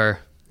I think are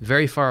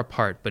very far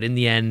apart, but in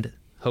the end,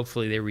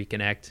 hopefully they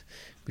reconnect,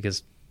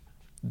 because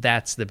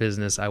that's the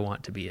business I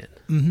want to be in.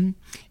 Mm-hmm.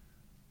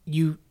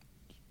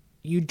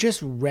 You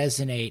just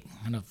resonate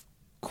kind of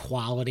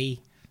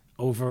quality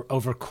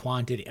over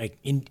quantity, like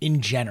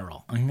in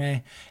general.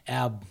 Okay,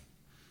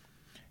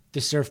 the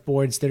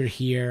surfboards that are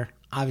here,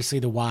 obviously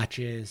the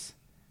watches,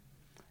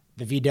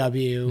 the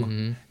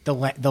VW,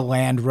 the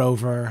Land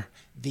Rover,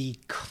 the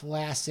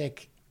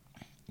classic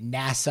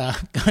NASA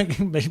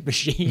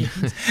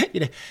machines,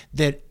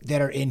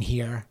 that are in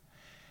here.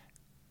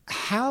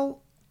 How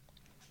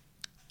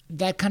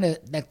that kind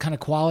of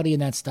quality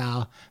and that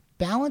style,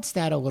 balance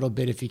that a little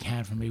bit if you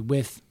can for me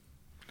with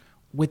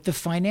the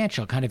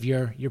financial, kind of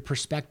your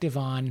perspective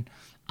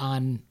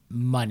on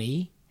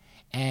money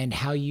and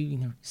how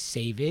you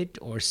save it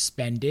or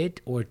spend it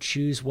or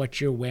choose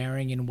what you're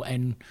wearing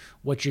and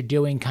what you're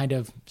doing, kind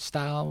of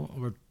style,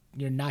 or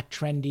you're not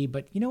trendy,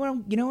 but you know where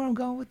I'm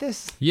going with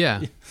this?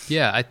 Yeah.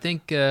 I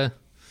think I'm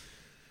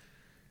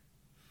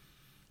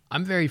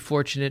very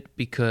fortunate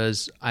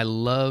because I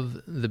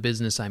love the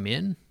business I'm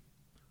in,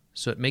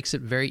 so it makes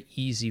it very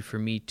easy for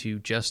me to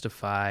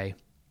justify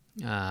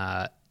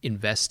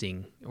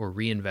investing or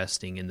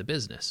reinvesting in the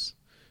business,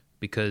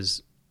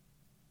 because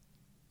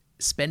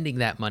spending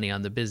that money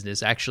on the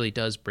business actually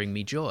does bring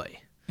me joy.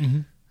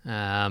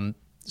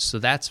 So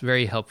that's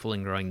very helpful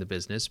in growing the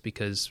business,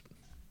 because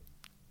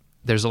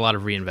there's a lot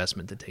of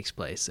reinvestment that takes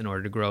place in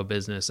order to grow a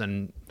business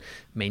and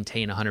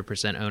maintain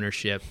 100%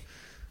 ownership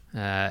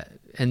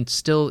and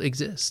still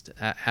exist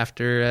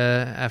after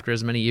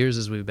as many years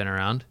as we've been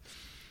around.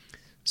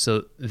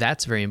 So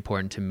that's very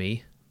important to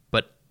me.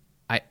 But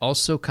I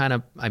also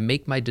I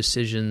make my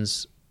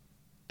decisions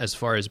as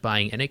far as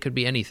buying, and it could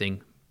be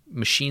anything,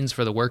 machines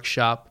for the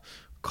workshop,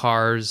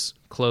 cars,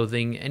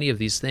 clothing, any of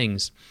these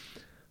things.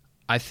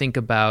 I think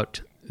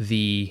about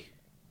the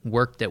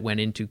work that went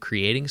into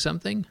creating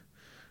something,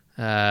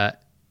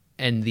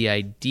 and the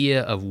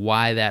idea of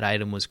why that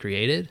item was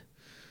created.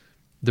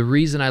 The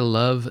reason I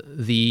love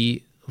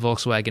the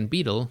Volkswagen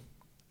Beetle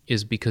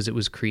is because it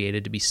was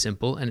created to be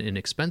simple and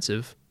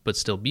inexpensive, but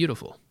still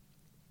beautiful.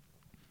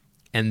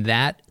 And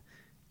that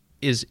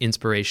is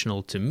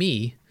inspirational to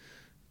me,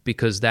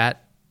 because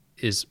that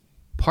is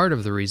part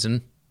of the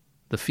reason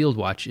the field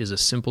watch is a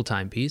simple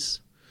timepiece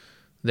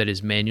that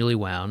is manually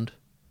wound,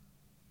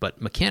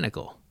 but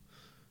mechanical.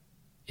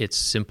 It's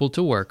simple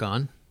to work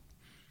on.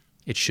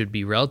 It should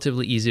be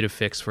relatively easy to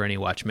fix for any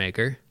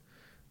watchmaker.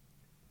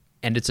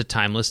 And it's a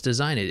timeless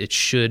design. It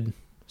should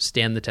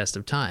stand the test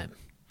of time.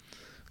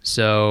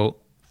 So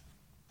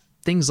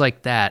things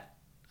like that,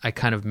 I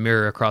kind of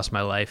mirror across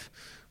my life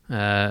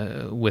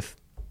with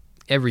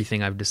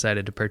everything I've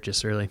decided to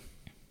purchase early.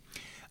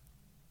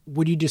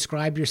 Would you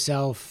describe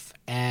yourself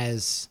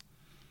as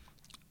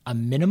a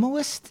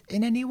minimalist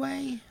in any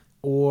way,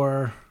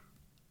 or?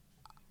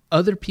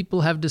 Other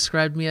people have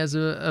described me as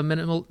a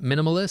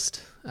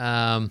minimalist.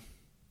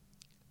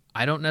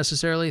 I don't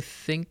necessarily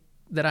think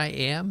that I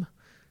am.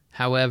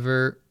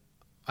 However,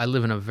 I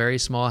live in a very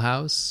small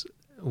house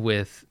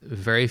with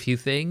very few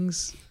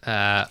things,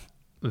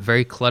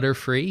 very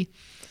clutter-free.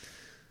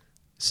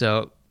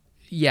 So,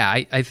 yeah,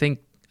 I think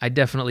I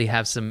definitely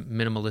have some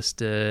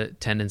minimalist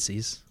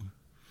tendencies.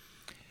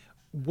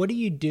 What do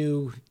you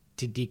do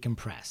to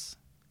decompress?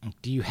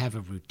 Do you have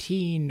a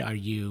routine? Are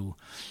you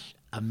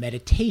a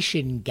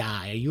meditation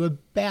guy? Are you a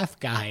bath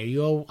guy? Are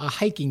you a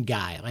hiking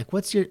guy? Like,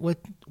 what's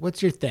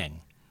your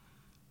thing?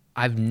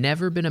 I've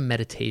never been a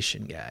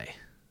meditation guy.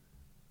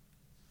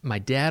 My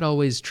dad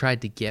always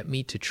tried to get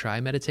me to try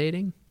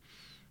meditating,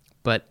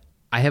 but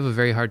I have a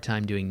very hard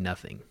time doing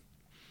nothing.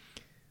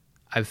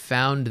 I've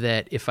found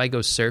that if I go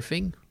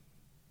surfing,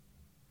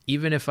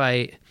 even if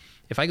I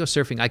go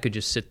surfing, I could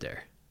just sit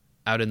there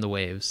out in the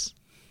waves,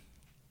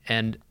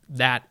 and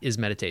that is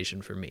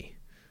meditation for me.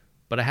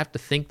 But I have to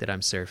think that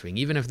I'm surfing,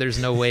 even if there's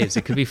no waves.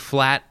 It could be a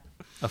flat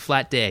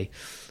day,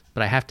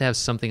 but I have to have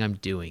something I'm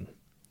doing.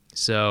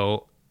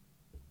 So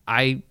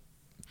I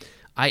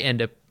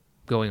end up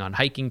going on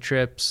hiking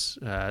trips,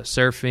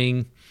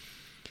 surfing,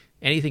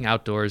 anything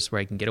outdoors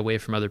where I can get away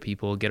from other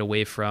people, get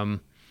away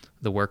from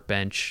the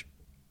workbench.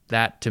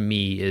 That, to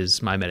me,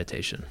 is my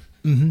meditation.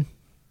 Mm-hmm.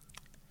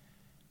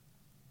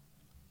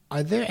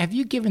 Have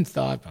you given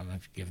thought, I don't know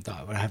if you've given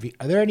thought, but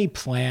are there any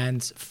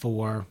plans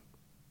for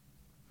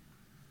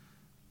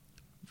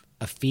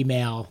a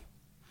female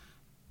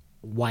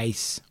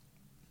Weiss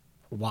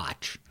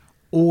watch?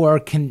 Or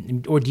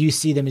do you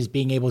see them as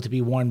being able to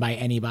be worn by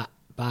anybody,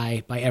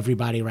 by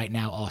everybody right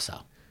now also?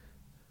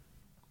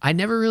 I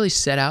never really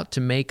set out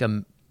to make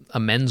a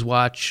men's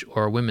watch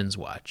or a women's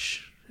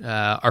watch.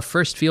 Our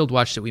first field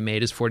watch that we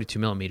made is 42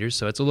 millimeters,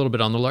 so it's a little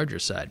bit on the larger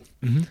side.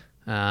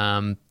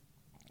 Mm-hmm.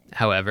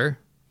 However,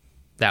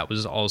 that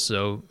was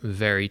also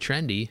very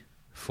trendy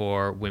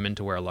for women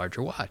to wear a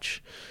larger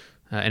watch,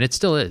 and it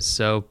still is.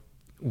 So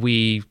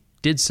we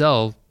did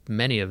sell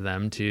many of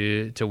them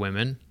to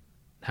women.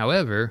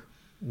 However,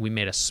 we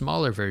made a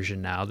smaller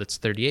version now that's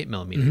 38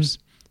 millimeters.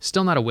 Mm-hmm.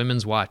 Still not a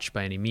women's watch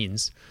by any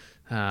means.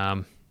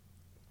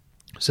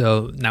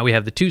 So now we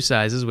have the two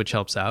sizes, which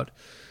helps out.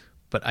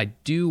 But I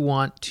do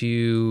want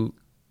to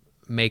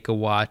make a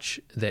watch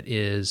that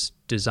is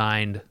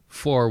designed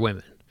for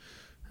women.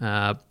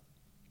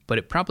 But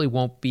it probably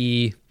won't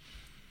be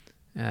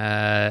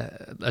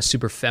a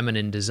super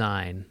feminine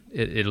design.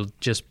 It'll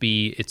just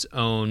be its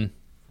own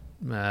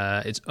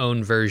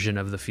version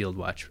of the field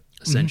watch,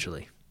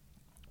 essentially. Mm-hmm.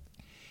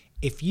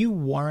 If you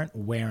weren't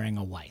wearing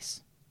a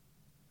Weiss,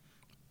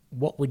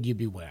 what would you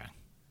be wearing?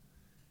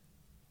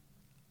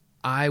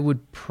 I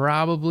would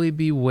probably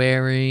be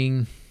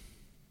wearing...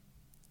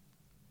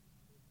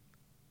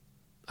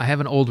 I have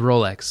an old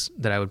Rolex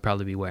that I would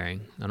probably be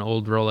wearing, an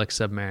old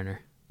Rolex Submariner.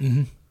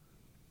 Mm-hmm.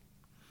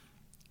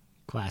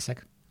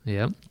 Classic.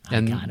 Yep.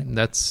 And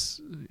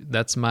that's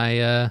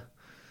my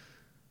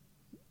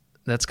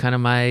that's kind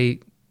of my,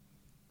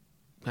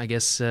 I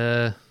guess,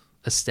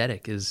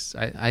 aesthetic is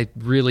I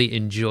really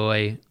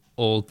enjoy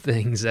old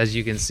things, as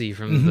you can see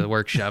from the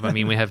workshop. I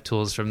mean, we have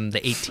tools from the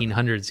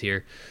 1800s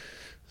here.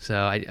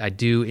 So I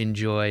do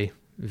enjoy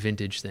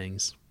vintage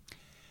things.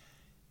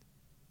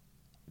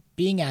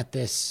 Being at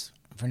this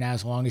for now,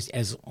 as long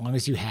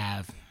as you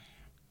have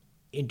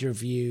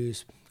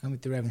interviews coming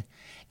through everything,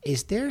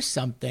 is there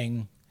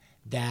something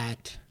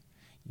that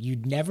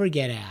you'd never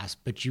get asked,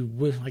 but you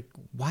would like?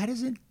 Why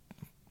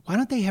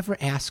don't they ever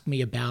ask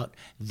me about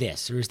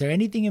this? Or is there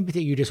anything in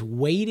particular you're just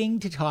waiting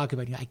to talk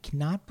about? I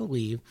cannot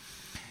believe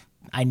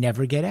I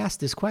never get asked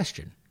this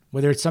question.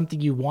 Whether it's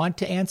something you want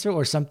to answer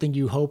or something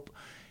you hope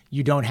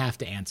you don't have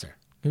to answer.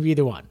 Maybe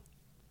either one.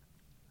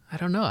 I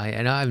don't know.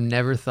 I know I've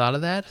never thought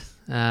of that.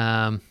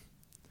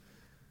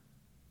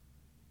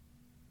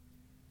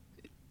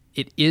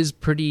 It is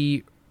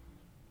pretty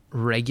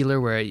regular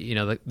where,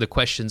 the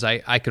questions,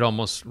 I could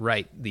almost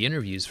write the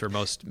interviews for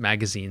most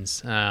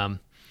magazines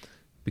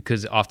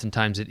because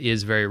oftentimes it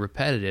is very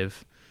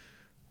repetitive.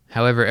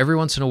 However, every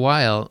once in a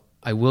while,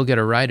 I will get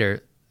a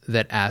writer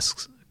that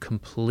asks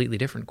completely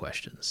different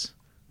questions.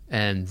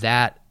 And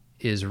that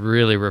is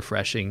really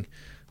refreshing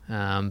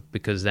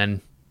because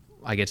then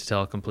I get to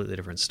tell a completely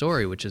different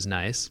story, which is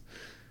nice.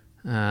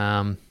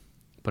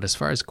 But as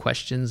far as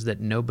questions that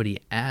nobody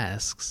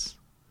asks,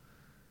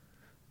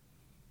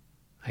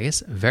 I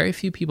guess very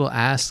few people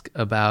ask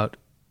about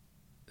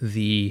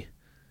the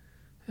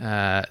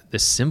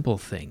simple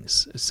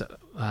things. So,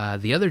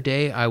 the other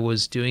day I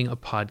was doing a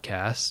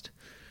podcast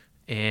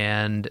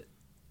and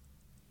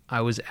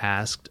I was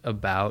asked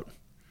about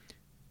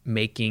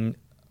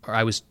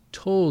I was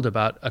told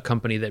about a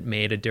company that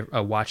made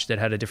a watch that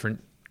had a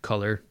different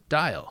color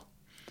dial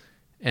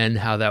and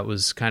how that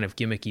was kind of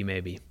gimmicky,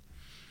 maybe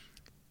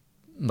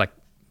like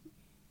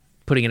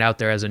putting it out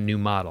there as a new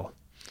model.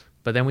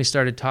 But then we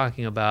started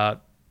talking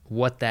about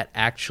what that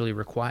actually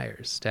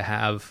requires to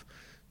have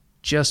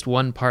just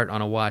one part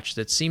on a watch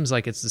that seems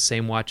like it's the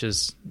same watch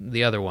as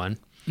the other one.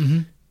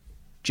 Mm-hmm.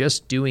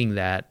 Just doing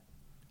that,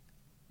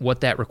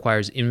 what that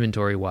requires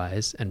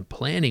inventory-wise and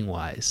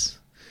planning-wise.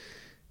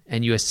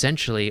 And you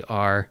essentially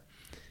are,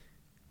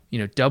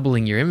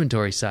 doubling your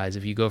inventory size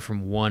if you go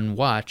from one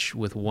watch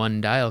with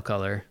one dial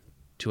color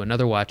to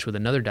another watch with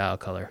another dial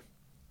color.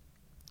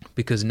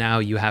 Because now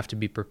you have to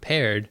be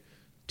prepared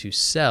to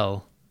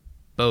sell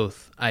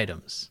both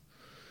items.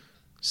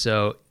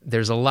 So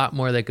there's a lot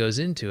more that goes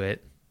into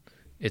it.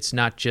 It's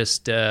not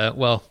just,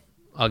 I'll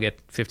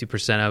get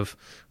 50% of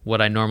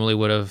what I normally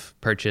would have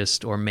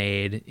purchased or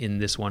made in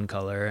this one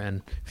color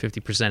and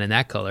 50% in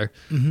that color.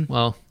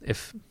 Well,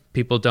 if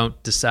people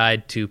don't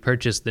decide to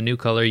purchase the new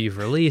color you've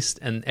released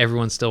and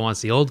everyone still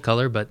wants the old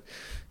color, but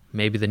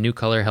maybe the new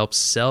color helps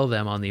sell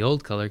them on the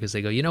old color because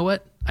they go, you know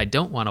what? I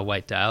don't want a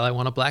white dial. I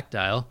want a black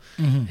dial.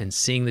 And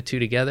seeing the two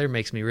together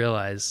makes me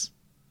realize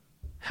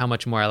how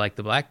much more I like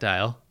the black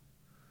dial.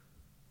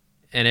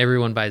 And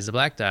everyone buys the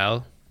black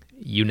dial.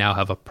 You now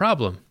have a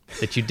problem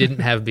that you didn't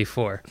have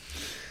before.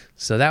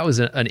 So that was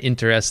an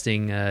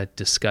interesting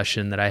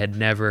discussion that I had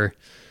never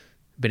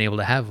been able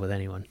to have with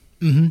anyone.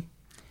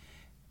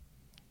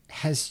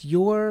 Has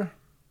your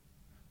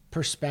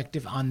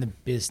perspective on the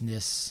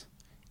business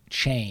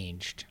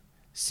changed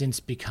since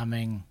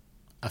becoming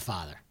a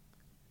father?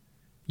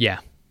 Yeah,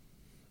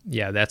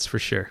 that's for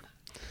sure.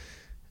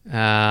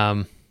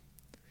 I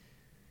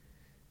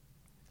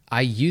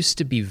used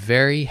to be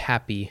very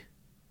happy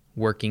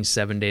working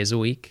 7 days a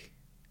week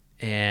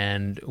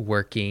and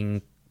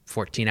working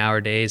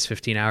 14-hour days,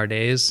 15-hour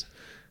days.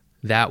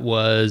 That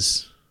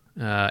was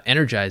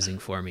energizing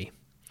for me.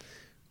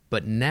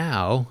 But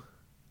now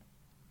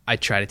I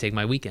try to take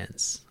my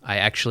weekends. I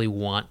actually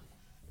want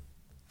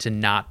to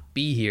not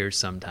be here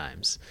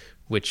sometimes,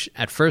 which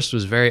at first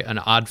was an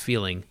odd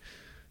feeling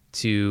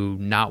to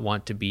not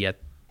want to be at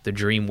the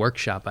dream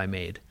workshop I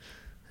made.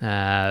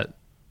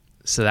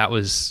 So that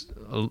was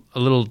a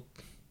little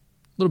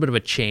bit of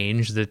a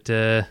change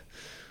that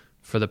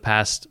for the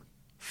past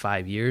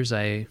 5 years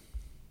I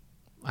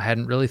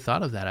hadn't really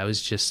thought of that. I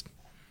was just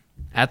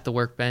at the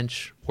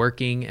workbench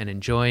working and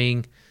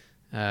enjoying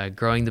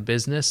growing the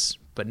business,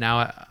 but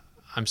now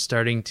I'm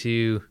starting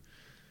to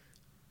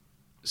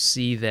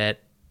see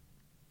that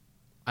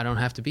I don't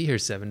have to be here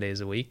 7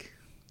 days a week.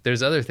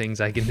 There's other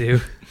things I can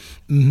do.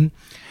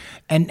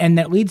 And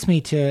that leads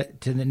me to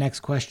the next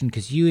question,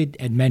 because you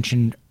had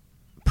mentioned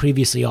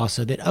previously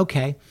also that,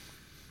 okay,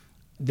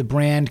 the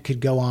brand could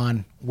go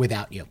on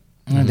without you.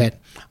 That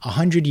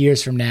 100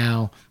 years from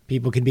now,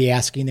 people could be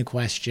asking the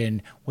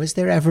question, was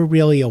there ever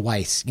really a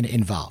Weiss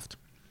involved?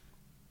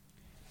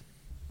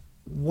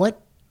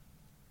 What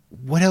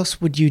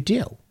else would you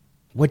do?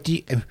 What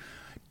do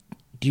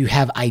you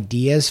have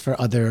ideas for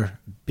other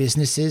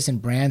businesses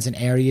and brands and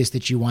areas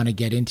that you want to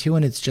get into,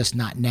 and it's just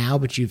not now,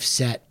 but you've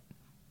set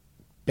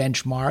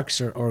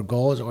benchmarks or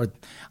goals, or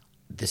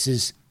this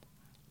is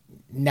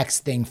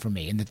next thing for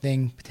me and the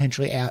thing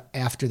potentially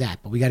after that,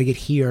 but we got to get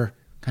here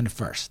kind of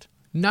first?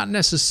 Not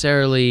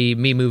necessarily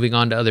me moving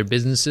on to other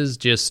businesses,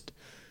 just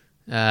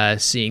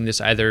seeing this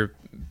either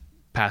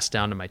passed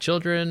down to my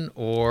children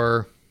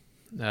or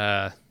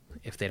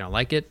if they don't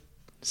like it,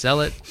 sell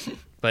it.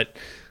 But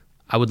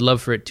I would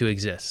love for it to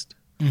exist.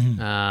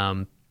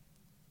 Having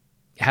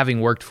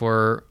worked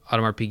for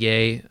Audemars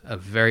Piguet, a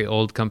very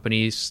old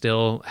company,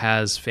 still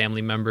has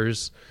family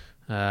members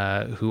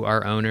who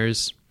are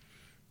owners.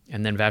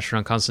 And then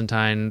Vacheron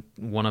Constantin,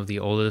 one of the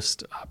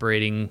oldest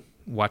operating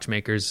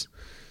watchmakers,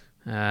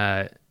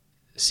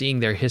 seeing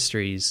their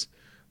histories,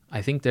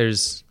 I think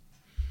there's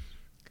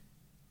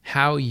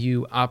how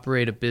you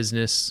operate a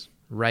business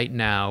right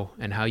now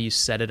and how you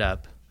set it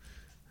up.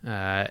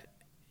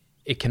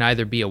 It can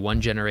either be a one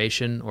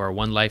generation or a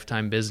one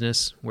lifetime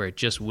business where it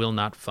just will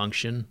not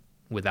function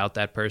without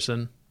that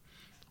person,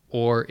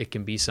 or it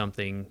can be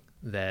something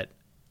that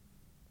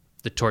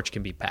the torch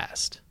can be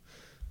passed.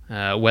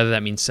 Whether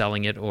that means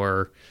selling it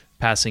or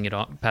passing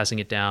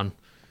it down.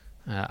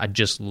 I'd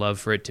just love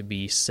for it to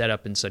be set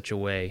up in such a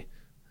way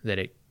that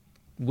it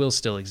will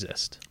still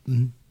exist.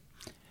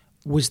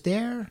 Was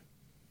there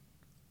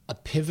a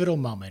pivotal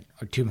moment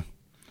or two,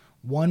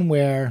 one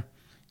where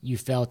you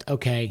felt,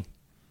 okay,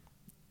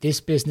 this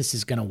business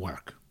is going to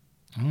work?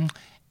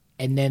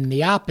 And then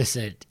the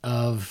opposite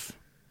of,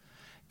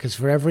 because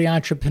for every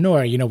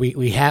entrepreneur,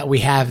 we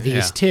have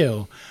these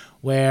too,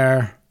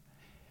 where,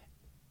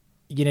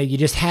 you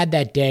just had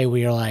that day where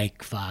you're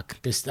like,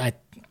 fuck, this, I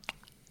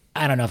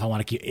don't know if I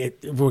want to keep it.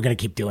 We're going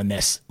to keep doing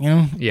this,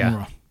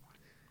 Yeah.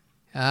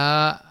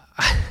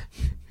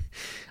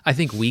 I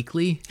think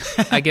weekly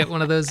I get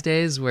one of those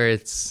days where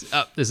it's,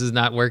 this is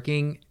not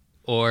working,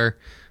 or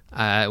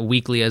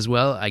weekly as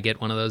well. I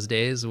get one of those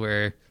days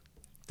where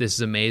this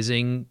is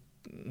amazing.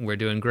 We're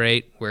doing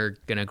great. We're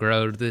going to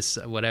grow this,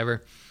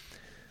 whatever.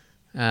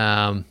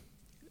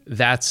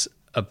 That's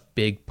a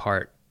big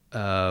part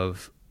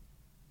of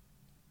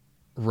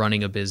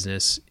running a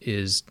business,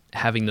 is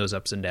having those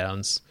ups and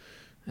downs.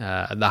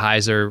 The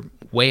highs are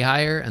way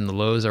higher and the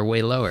lows are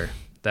way lower.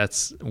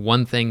 That's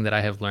one thing that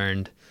I have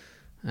learned.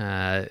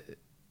 When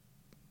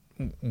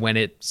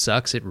it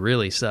sucks, it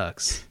really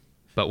sucks.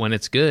 But when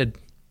it's good,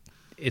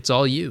 it's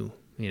all you.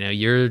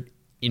 You're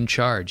in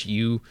charge.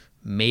 You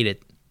made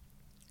it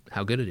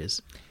how good it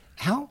is.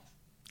 How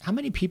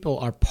many people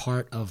are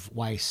part of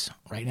Weiss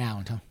right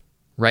now?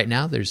 Right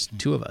now, there's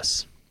two of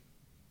us.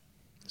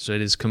 So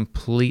it is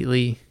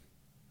completely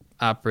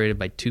operated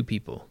by two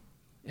people.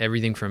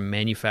 Everything from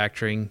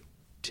manufacturing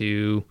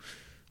to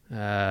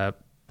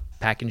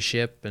pack and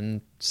ship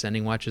and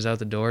sending watches out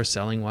the door,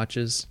 selling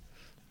watches.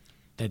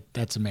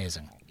 That's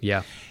amazing.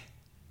 Yeah.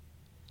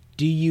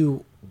 Do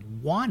you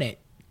want it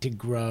to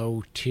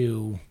grow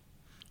to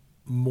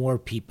more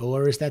people,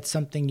 or is that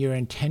something you're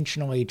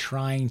intentionally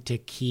trying to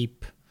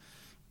keep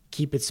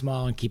it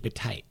small and keep it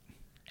tight?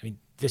 I mean,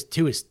 this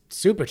too is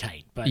super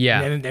tight, but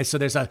so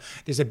there's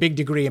a big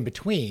degree in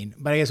between.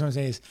 But I guess what I'm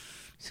saying is,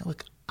 so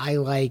look, I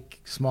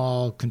like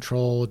small,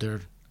 controlled,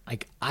 or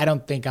like I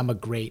don't think I'm a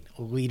great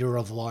leader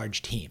of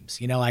large teams.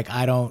 Like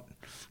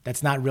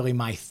that's not really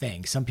my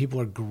thing. Some people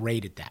are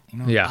great at that.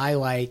 I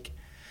like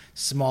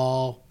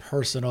small,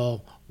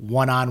 personal,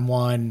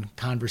 one-on-one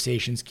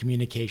conversations,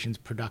 communications,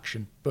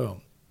 production.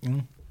 Boom.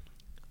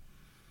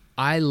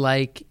 I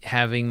like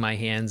having my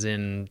hands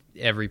in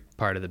every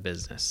part of the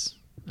business.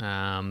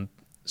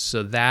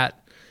 So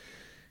that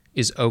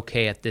is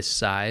okay at this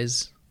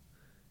size.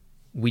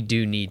 We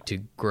do need to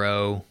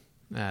grow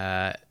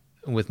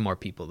with more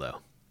people, though.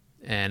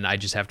 And I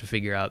just have to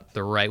figure out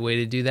the right way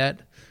to do that,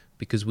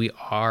 because we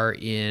are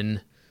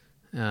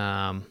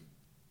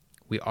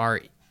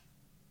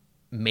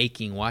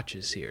making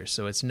watches here.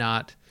 So it's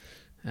not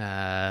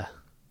an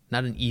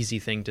easy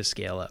thing to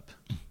scale up,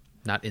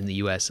 not in the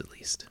US at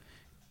least.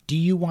 Do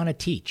you want to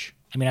teach?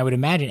 I mean, I would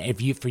imagine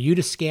for you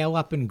to scale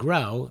up and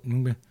grow,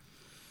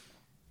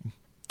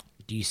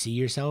 do you see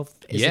yourself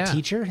as a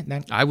teacher?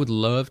 I would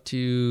love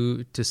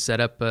to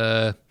set up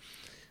at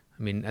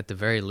the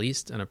very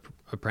least, an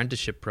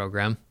apprenticeship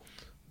program.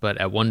 But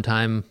at one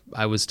time,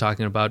 I was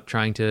talking about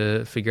trying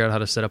to figure out how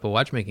to set up a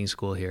watchmaking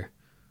school here.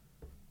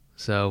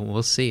 So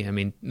we'll see. I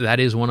mean, that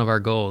is one of our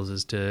goals,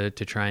 is to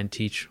try and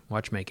teach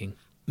watchmaking.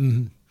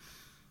 Mm-hmm.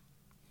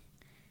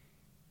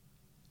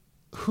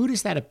 Who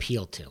does that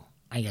appeal to?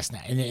 I guess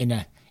now in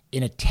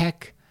a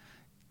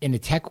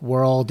tech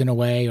world, in a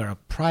way, or a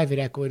private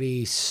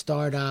equity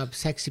startup,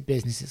 sexy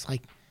businesses,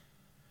 like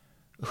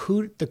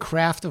the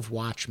craft of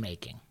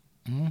watchmaking.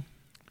 Mm-hmm.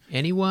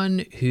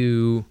 Anyone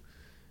who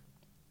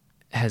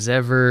has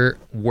ever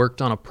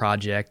worked on a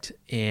project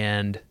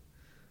and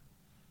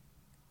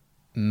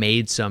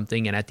made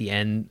something, and at the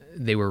end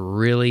they were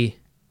really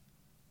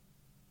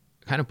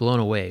kind of blown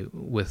away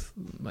with,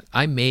 like,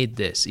 I made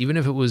this, even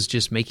if it was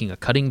just making a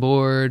cutting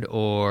board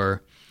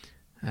or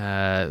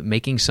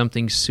making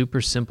something super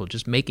simple,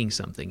 just making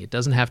something. It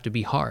doesn't have to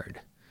be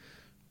hard,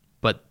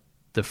 but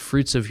the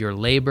fruits of your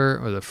labor,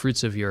 or the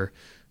fruits of your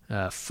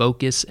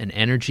focus and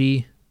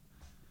energy,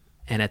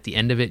 and at the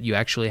end of it, you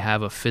actually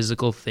have a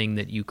physical thing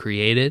that you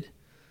created.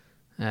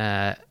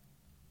 You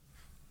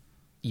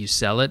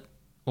sell it,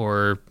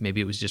 or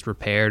maybe it was just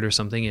repaired or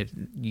something.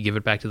 You give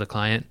it back to the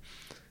client,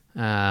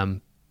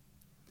 and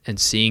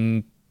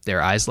seeing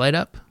their eyes light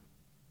up,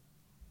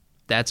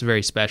 that's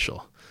very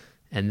special.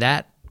 And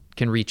that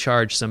can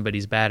recharge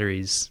somebody's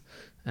batteries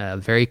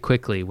very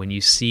quickly when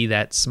you see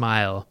that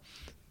smile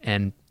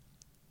and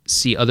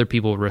see other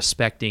people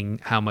respecting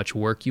how much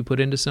work you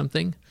put into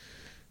something.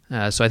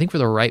 So I think for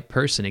the right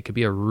person, it could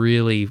be a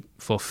really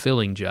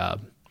fulfilling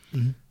job.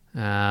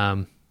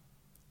 Mm-hmm.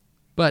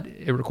 But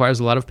it requires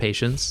a lot of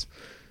patience.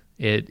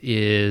 It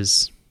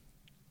is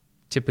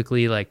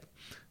typically like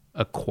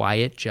a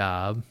quiet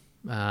job.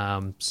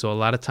 So a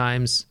lot of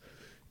times,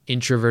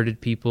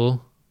 introverted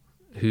people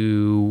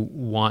who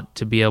want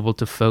to be able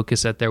to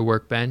focus at their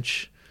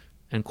workbench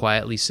and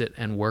quietly sit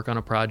and work on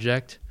a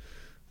project.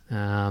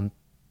 But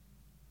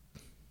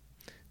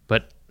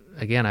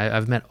again,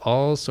 I've met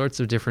all sorts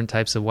of different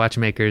types of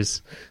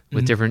watchmakers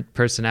with different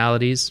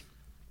personalities.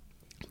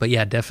 But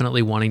yeah,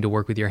 definitely wanting to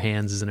work with your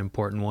hands is an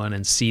important one,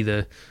 and see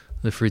the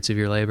fruits of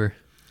your labor.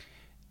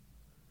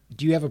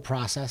 Do you have a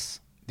process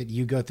that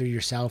you go through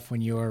yourself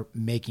when you're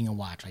making a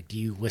watch? Like, do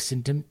you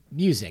listen to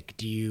music?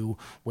 Do you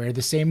wear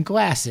the same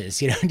glasses?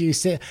 Do you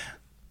say?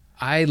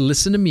 I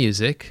listen to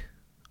music,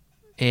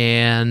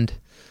 and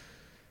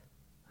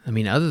I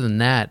mean, other than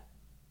that,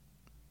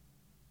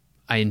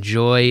 I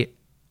enjoy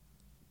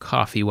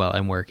coffee while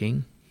I'm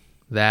working.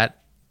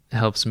 That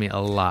helps me a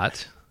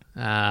lot.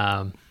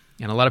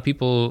 And a lot of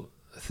people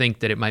think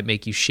that it might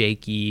make you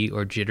shaky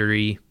or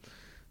jittery.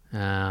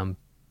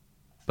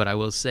 But I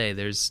will say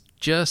there's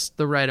just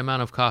the right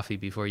amount of coffee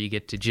before you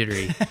get to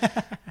jittery.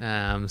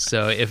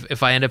 So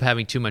if I end up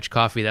having too much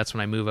coffee, that's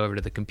when I move over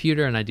to the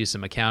computer and I do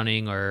some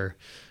accounting or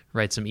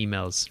write some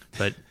emails.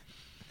 But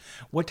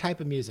what type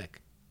of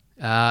music?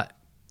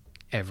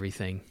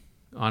 Everything.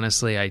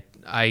 Honestly,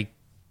 I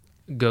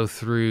go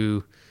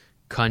through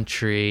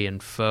country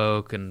and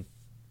folk and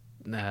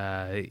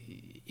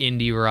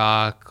indie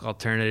rock,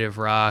 alternative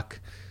rock.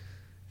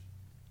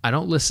 I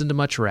don't listen to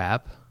much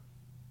rap,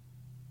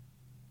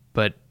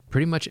 but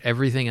pretty much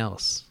everything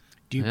else.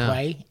 Do you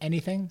play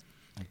anything?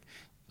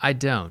 I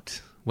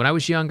don't. When I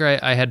was younger,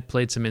 I had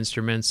played some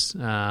instruments,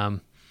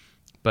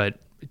 but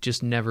it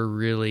just never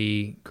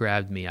really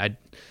grabbed me.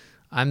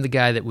 I'm the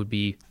guy that would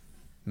be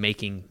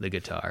making the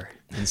guitar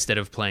instead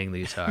of playing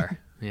the guitar,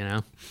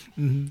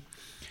 Mm-hmm.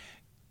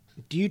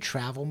 Do you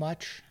travel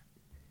much?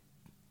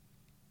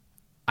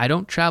 I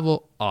don't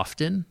travel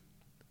often,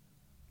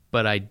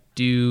 but I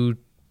do.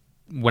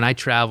 When I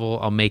travel,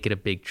 I'll make it a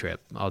big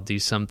trip. I'll do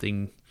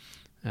something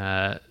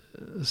that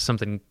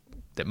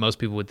most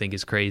people would think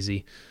is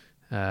crazy.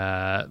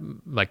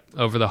 like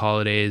over the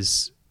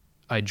holidays,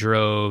 I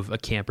drove a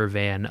camper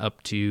van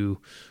up to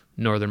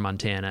northern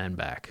Montana and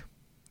back,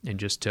 and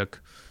just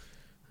took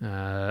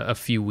a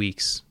few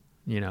weeks,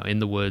 in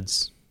the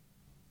woods,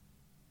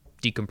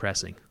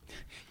 decompressing.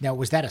 Now,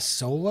 was that a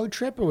solo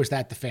trip or was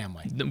that the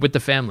family? With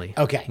the family.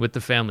 Okay. With the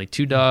family.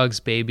 2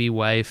 dogs, baby,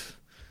 wife,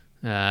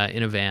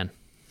 in a van.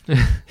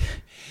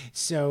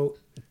 So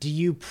do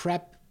you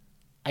prep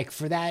like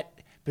for that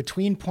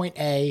between point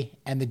A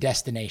and the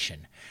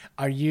destination?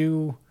 Are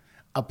you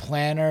a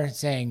planner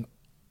saying,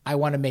 I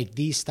want to make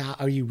these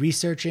stop? Are you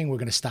researching? We're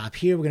going to stop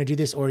here. We're going to do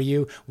this. Or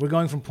we're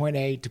going from point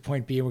A to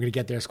point B and we're going to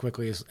get there as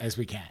quickly as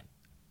we can.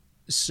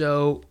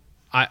 So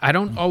I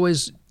don't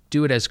always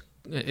do it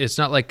it's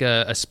not like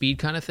a speed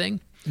kind of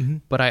thing,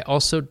 but I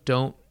also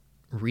don't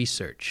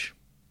research.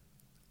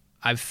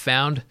 I've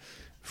found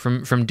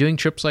from doing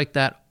trips like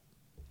that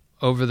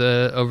over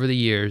the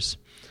years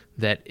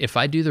that if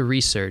I do the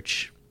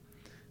research,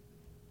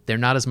 they're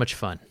not as much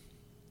fun.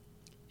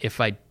 If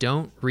I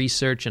don't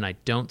research and I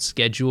don't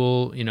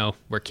schedule,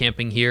 we're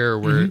camping here or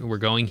we're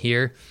going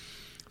here,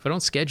 if I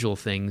don't schedule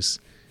things,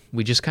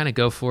 we just kind of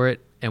go for it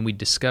and we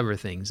discover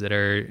things that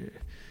are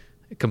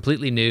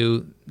completely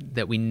new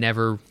that we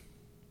never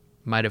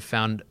might have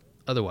found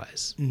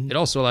otherwise. It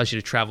also allows you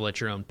to travel at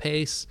your own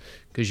pace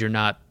because you're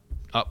not,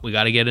 we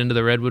got to get into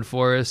the redwood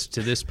forest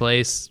to this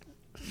place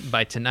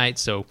by tonight,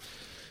 so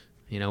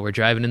we're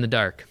driving in the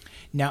dark.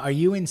 Now, are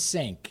you in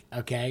sync?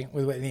 Okay,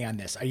 with me on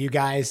this. Are you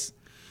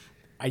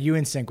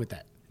in sync with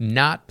that?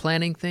 Not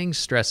planning things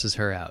stresses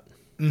her out.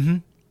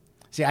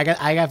 See, I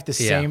got the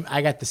same.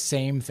 I got the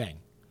same thing.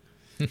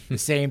 The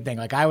same thing.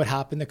 Like I would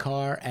hop in the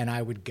car and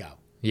I would go.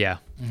 Yeah.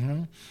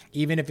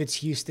 Even if it's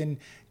Houston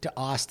to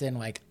Austin,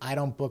 like I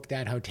don't book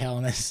that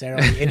hotel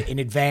necessarily in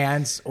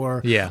advance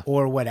or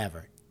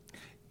whatever.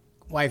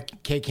 Wife,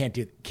 Kate can't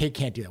do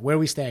that. Where are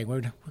we staying?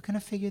 We're gonna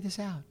figure this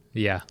out.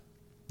 Yeah,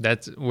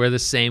 we're the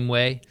same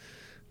way,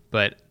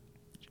 but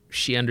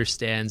she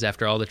understands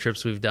after all the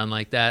trips we've done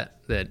like that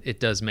it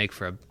does make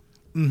for a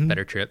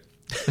better trip.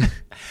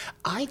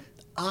 I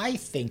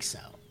think so.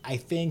 I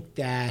think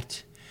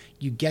that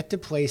you get to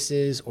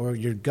places or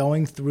you're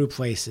going through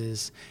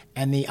places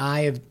and the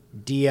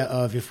idea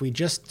of if we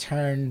just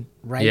turn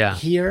right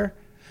here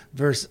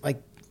versus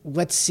like,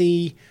 let's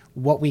see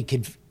what we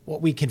could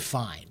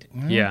find.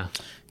 Yeah.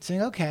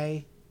 Saying,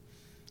 okay,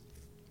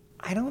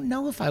 I don't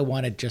know if I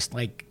want to just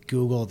like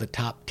Google the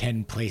top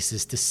 10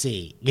 places to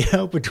see,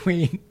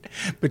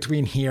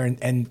 between here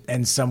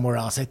and somewhere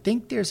else. I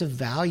think there's a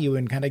value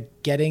in kind of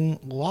getting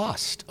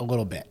lost a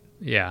little bit.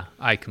 Yeah,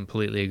 I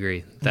completely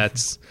agree.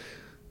 That's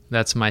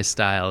my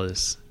style,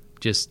 is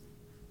just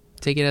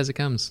take it as it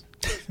comes.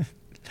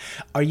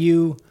 Are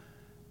you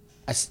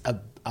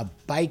a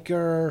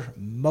biker,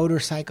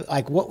 motorcycle?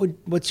 Like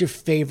what's your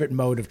favorite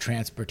mode of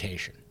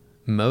transportation?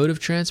 Mode of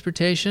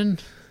transportation?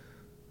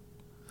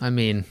 I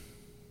mean,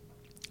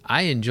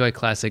 I enjoy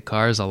classic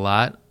cars a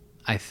lot.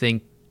 I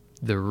think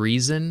the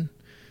reason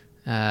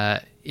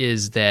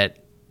is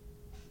that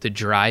the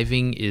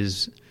driving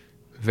is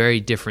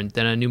very different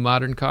than a new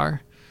modern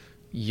car.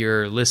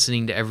 You're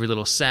listening to every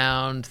little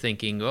sound,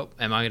 thinking,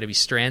 am I going to be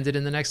stranded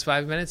in the next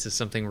 5 minutes? Is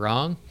something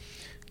wrong?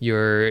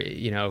 You're,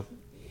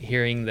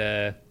 hearing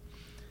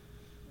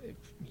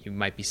you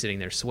might be sitting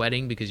there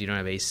sweating because you don't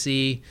have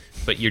AC,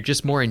 but you're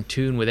just more in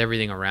tune with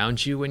everything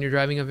around you when you're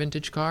driving a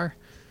vintage car.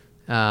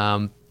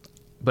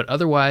 But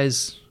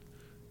otherwise,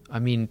 I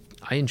mean,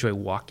 I enjoy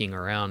walking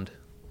around.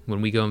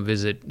 When we go and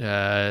visit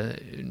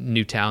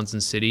new towns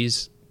and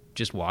cities,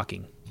 just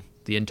walking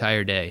the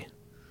entire day.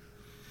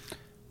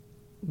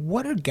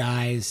 What are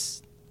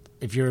guys,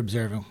 if you're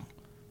observing,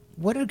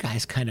 what are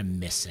guys kind of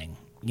missing,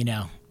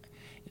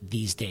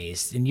 these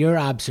days in your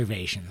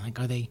observation? Like,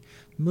 are they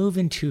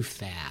moving too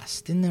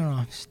fast? In their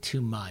arms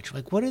too much?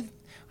 Like, what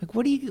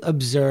do you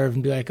observe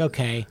and be like,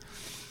 okay,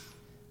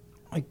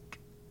 like,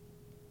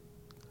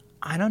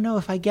 I don't know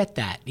if I get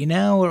that,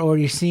 or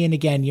you're seeing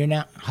again, you're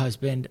not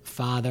husband,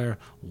 father,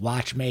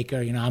 watchmaker,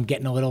 I'm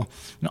getting a little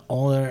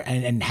older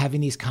and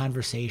having these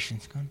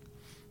conversations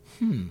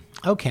going,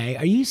 okay,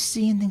 are you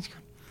seeing things going,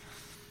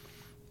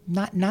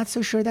 not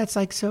so sure that's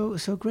like so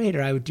great,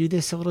 or I would do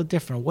this a little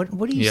different.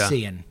 What are you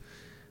seeing?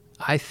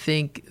 I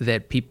think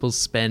that people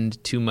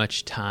spend too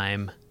much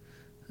time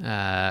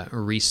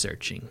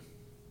researching.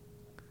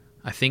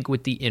 I think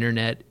with the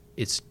internet,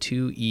 it's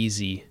too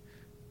easy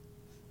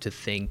to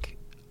think,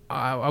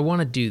 I want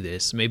to do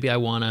this. Maybe I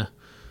want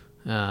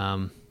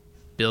to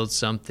build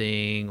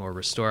something or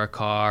restore a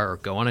car or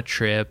go on a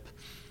trip.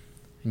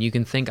 And you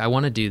can think, I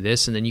want to do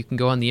this, and then you can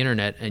go on the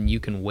internet and you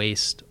can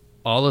waste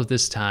all of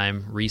this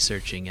time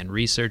researching and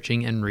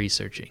researching and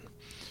researching.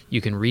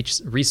 You can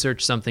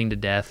research something to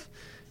death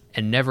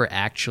and never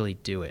actually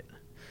do it.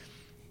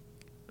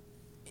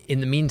 In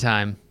the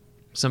meantime,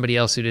 somebody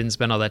else who didn't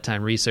spend all that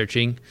time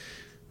researching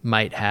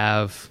might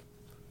have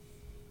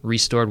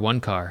restored one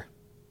car,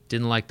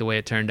 didn't like the way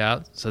it turned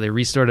out, so they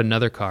restored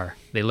another car.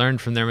 They learned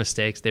from their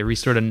mistakes, they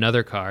restored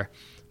another car.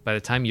 By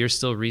the time you're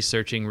still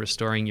researching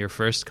restoring your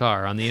first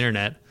car on the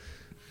internet,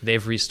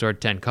 they've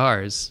restored 10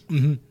 cars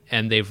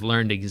and they've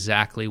learned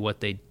exactly what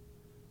they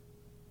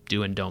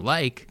do and don't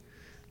like,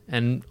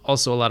 and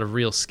also a lot of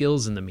real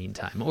skills in the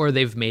meantime. Or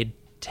they've made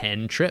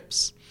 10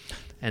 trips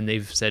and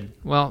they've said,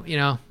 well,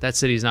 that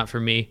city's not for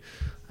me.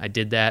 I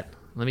did that.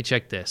 Let me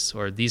check this.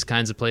 Or these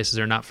kinds of places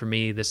are not for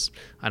me.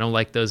 I don't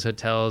like those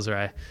hotels,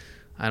 or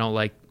I don't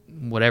like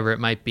whatever it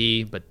might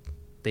be, but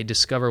they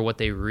discover what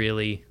they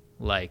really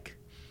like.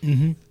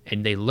 And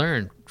they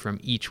learn from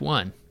each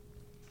one.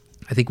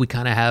 I think we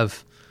kind of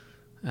have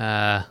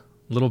a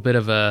little bit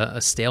of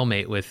a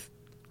stalemate with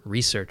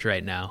research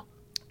right now.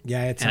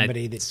 Yeah, it's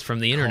somebody that's from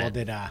the internet. Called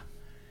it, I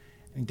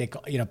think they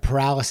call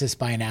paralysis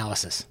by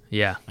analysis.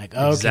 Yeah, like,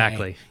 okay,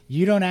 exactly.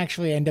 You don't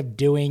actually end up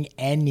doing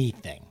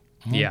anything.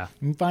 Yeah.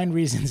 You find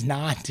reasons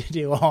not to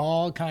do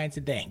all kinds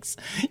of things.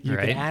 You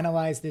Right. can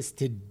analyze this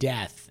to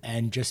death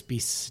and just be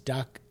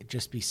stuck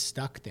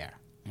there.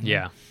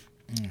 Yeah.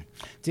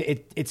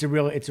 It's a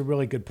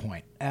really good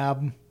point.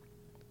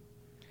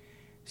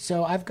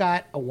 So I've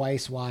got a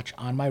Weiss watch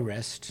on my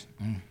wrist.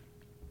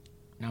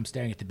 Now I'm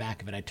staring at the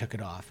back of it. I took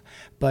it off.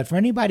 But for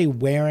anybody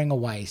wearing a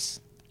Weiss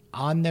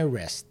on their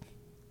wrist,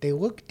 they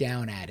look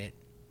down at it.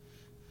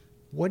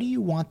 What do you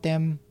want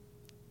them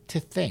to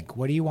think?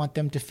 What do you want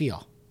them to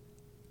feel?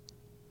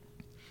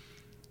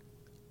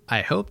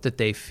 I hope that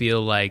they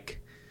feel like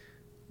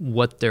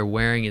what they're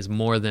wearing is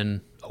more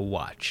than a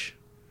watch.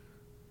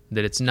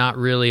 That it's not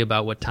really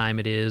about what time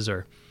it is,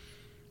 or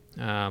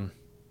how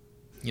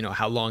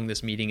long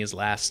this meeting is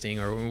lasting,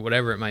 or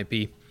whatever it might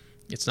be.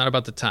 It's not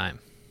about the time.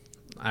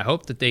 I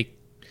hope that they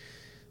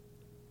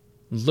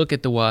look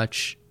at the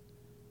watch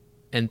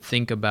and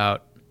think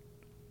about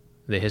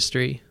the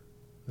history,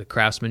 the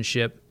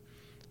craftsmanship,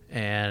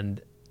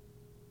 and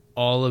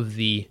all of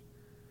the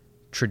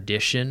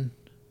tradition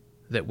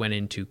that went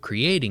into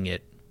creating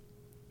it,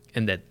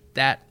 and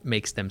that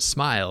makes them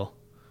smile,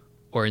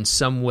 or in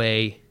some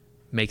way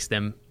makes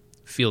them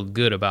feel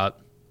good about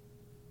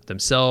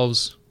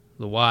themselves,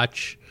 the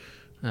watch,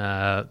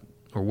 or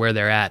where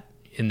they're at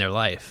in their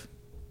life.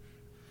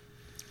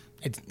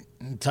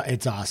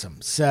 It's awesome.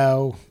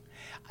 So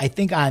I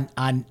think I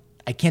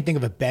can't think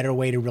of a better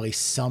way to really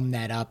sum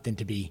that up than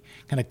to be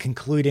kind of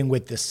concluding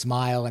with the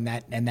smile and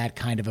that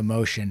kind of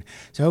emotion.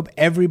 So I hope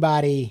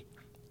everybody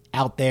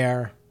out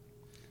there,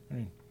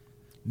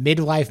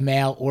 midlife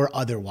male or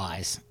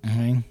otherwise,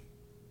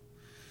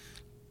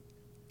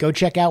 go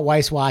check out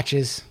Weiss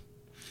Watches.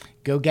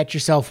 Go get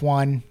yourself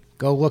one.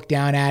 Go look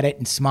down at it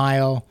and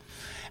smile.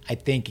 I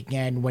think,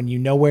 again, when you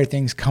know where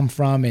things come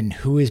from and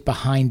who is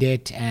behind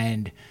it,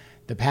 and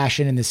the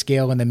passion and the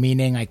skill and the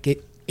meaning,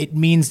 it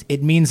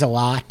means a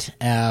lot,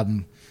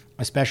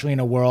 especially in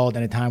a world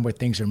and a time where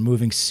things are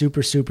moving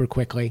super, super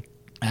quickly.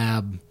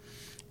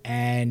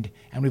 And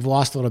we've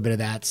lost a little bit of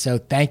that. So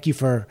thank you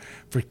for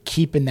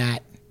keeping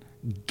that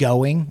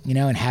going,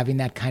 and having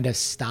that kind of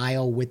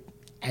style with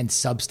and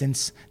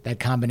substance, that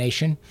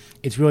combination.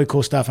 It's really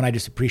cool stuff, and I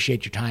just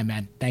appreciate your time,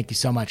 man. Thank you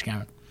so much,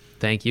 Cameron.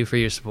 Thank you for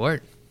your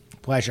support.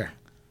 Pleasure.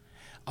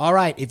 All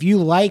right, if you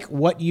like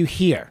what you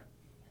hear,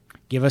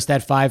 give us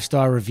that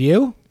 5-star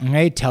review.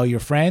 Okay, tell your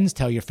friends,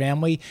 tell your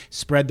family,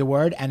 spread the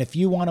word. And if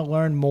you want to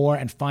learn more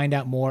and find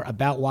out more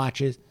about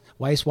watches,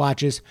 Weiss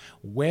Watches,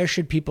 where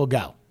should people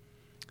go?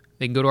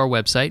 They can go to our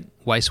website,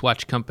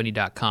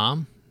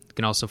 weisswatchcompany.com. You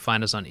can also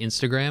find us on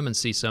Instagram and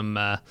see some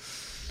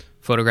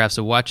photographs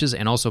of watches,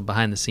 and also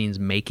behind-the-scenes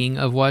making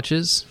of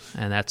watches,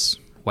 and that's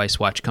Weiss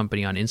Watch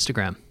Company on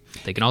Instagram.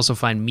 They can also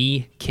find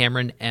me,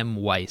 Cameron M.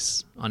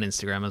 Weiss, on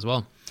Instagram as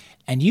well.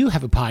 And you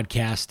have a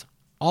podcast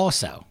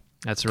also.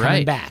 That's coming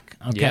right. Back.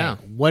 Okay. Yeah.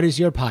 What is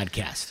your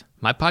podcast?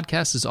 My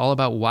podcast is all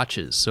about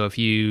watches. So if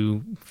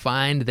you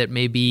find that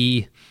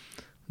maybe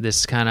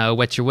this kind of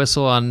wets your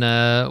whistle on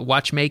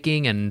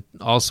watchmaking and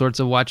all sorts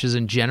of watches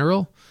in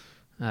general,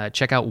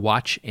 check out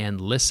Watch and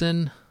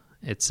Listen.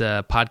 It's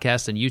a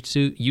podcast and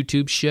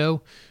YouTube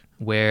show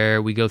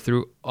where we go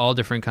through all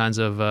different kinds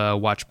of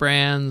watch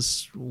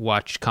brands,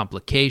 watch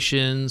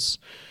complications,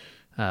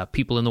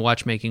 people in the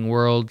watchmaking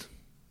world.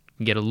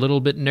 Can get a little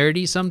bit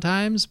nerdy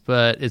sometimes,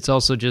 but it's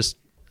also just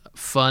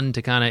fun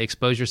to kind of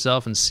expose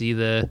yourself and see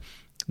the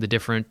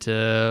different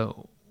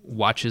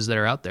watches that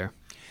are out there.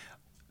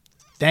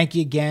 Thank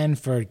you again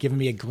for giving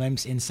me a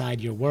glimpse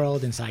inside your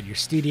world, inside your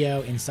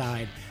studio,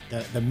 inside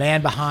the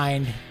man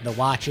behind the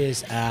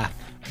watches.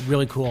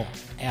 Really cool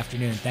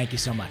afternoon. Thank you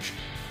so much.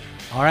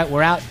 All right,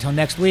 we're out. Until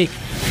next week.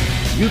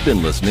 You've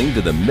been listening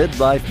to the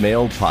Midlife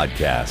Male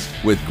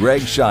Podcast with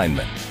Greg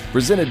Scheinman,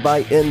 presented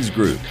by Ends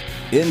Group.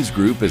 Ends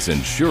Group is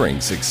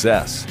ensuring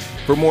success.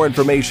 For more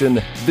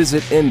information,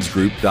 visit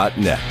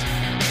endsgroup.net.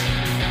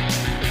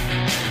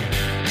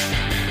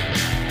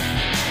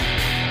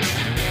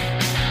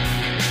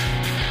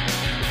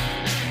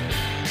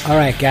 All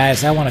right,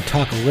 guys, I want to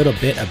talk a little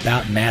bit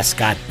about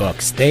Mascot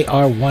Books. They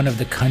are one of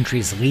the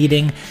country's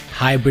leading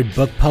hybrid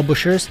book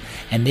publishers,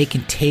 and they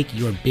can take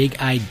your big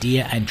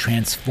idea and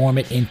transform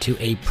it into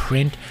a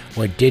print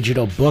or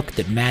digital book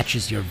that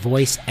matches your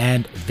voice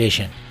and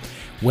vision.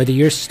 Whether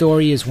your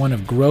story is one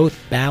of growth,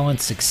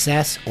 balance,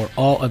 success, or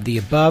all of the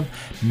above,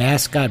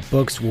 Mascot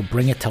Books will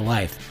bring it to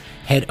life.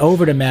 Head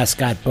over to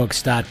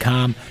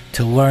mascotbooks.com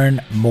to learn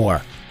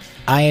more.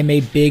 I am a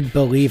big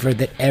believer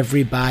that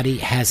everybody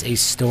has a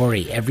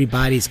story.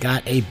 Everybody's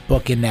got a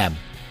book in them.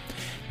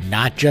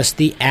 Not just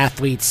the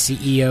athletes,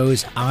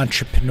 CEOs,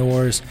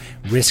 entrepreneurs,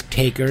 risk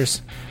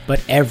takers,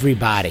 but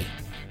everybody.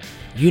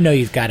 You know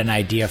you've got an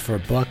idea for a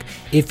book.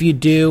 If you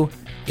do,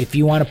 if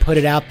you want to put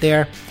it out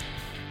there,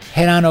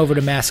 head on over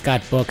to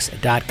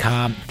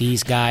mascotbooks.com.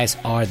 These guys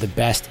are the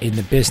best in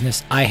the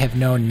business. I have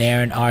known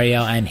Naren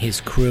Ariel and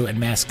his crew at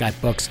Mascot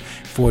Books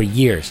for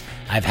years.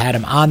 I've had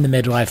him on the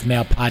Midlife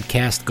Male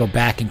podcast. Go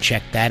back and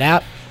check that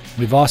out.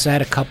 We've also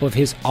had a couple of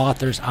his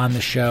authors on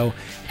the show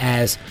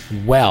as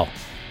well.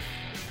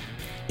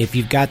 If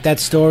you've got that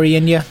story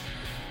in you,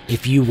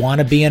 if you want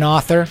to be an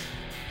author,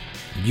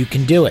 you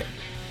can do it.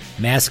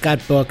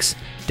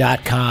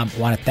 MascotBooks.com.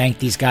 Want to thank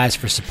these guys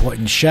for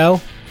supporting the show,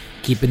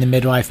 keeping the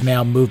midlife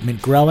male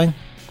movement growing.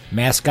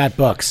 Mascot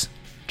Books.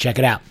 Check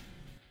it out.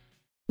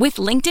 With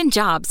LinkedIn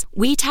Jobs,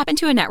 we tap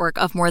into a network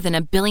of more than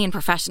 1 billion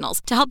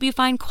professionals to help you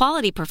find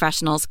quality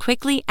professionals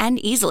quickly and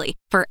easily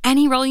for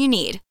any role you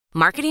need.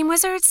 Marketing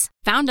wizards?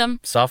 Found them.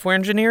 Software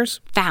engineers?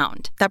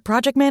 Found. That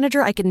project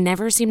manager I could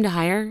never seem to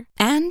hire?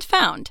 And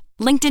found.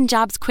 LinkedIn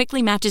Jobs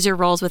quickly matches your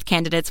roles with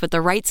candidates with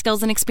the right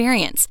skills and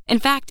experience. In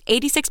fact,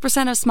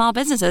 86% of small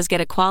businesses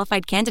get a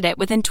qualified candidate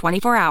within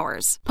 24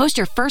 hours. Post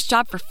your first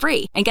job for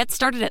free and get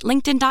started at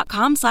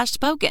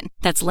linkedin.com/spoken.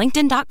 That's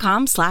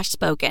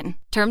linkedin.com/spoken.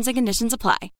 Terms and conditions apply.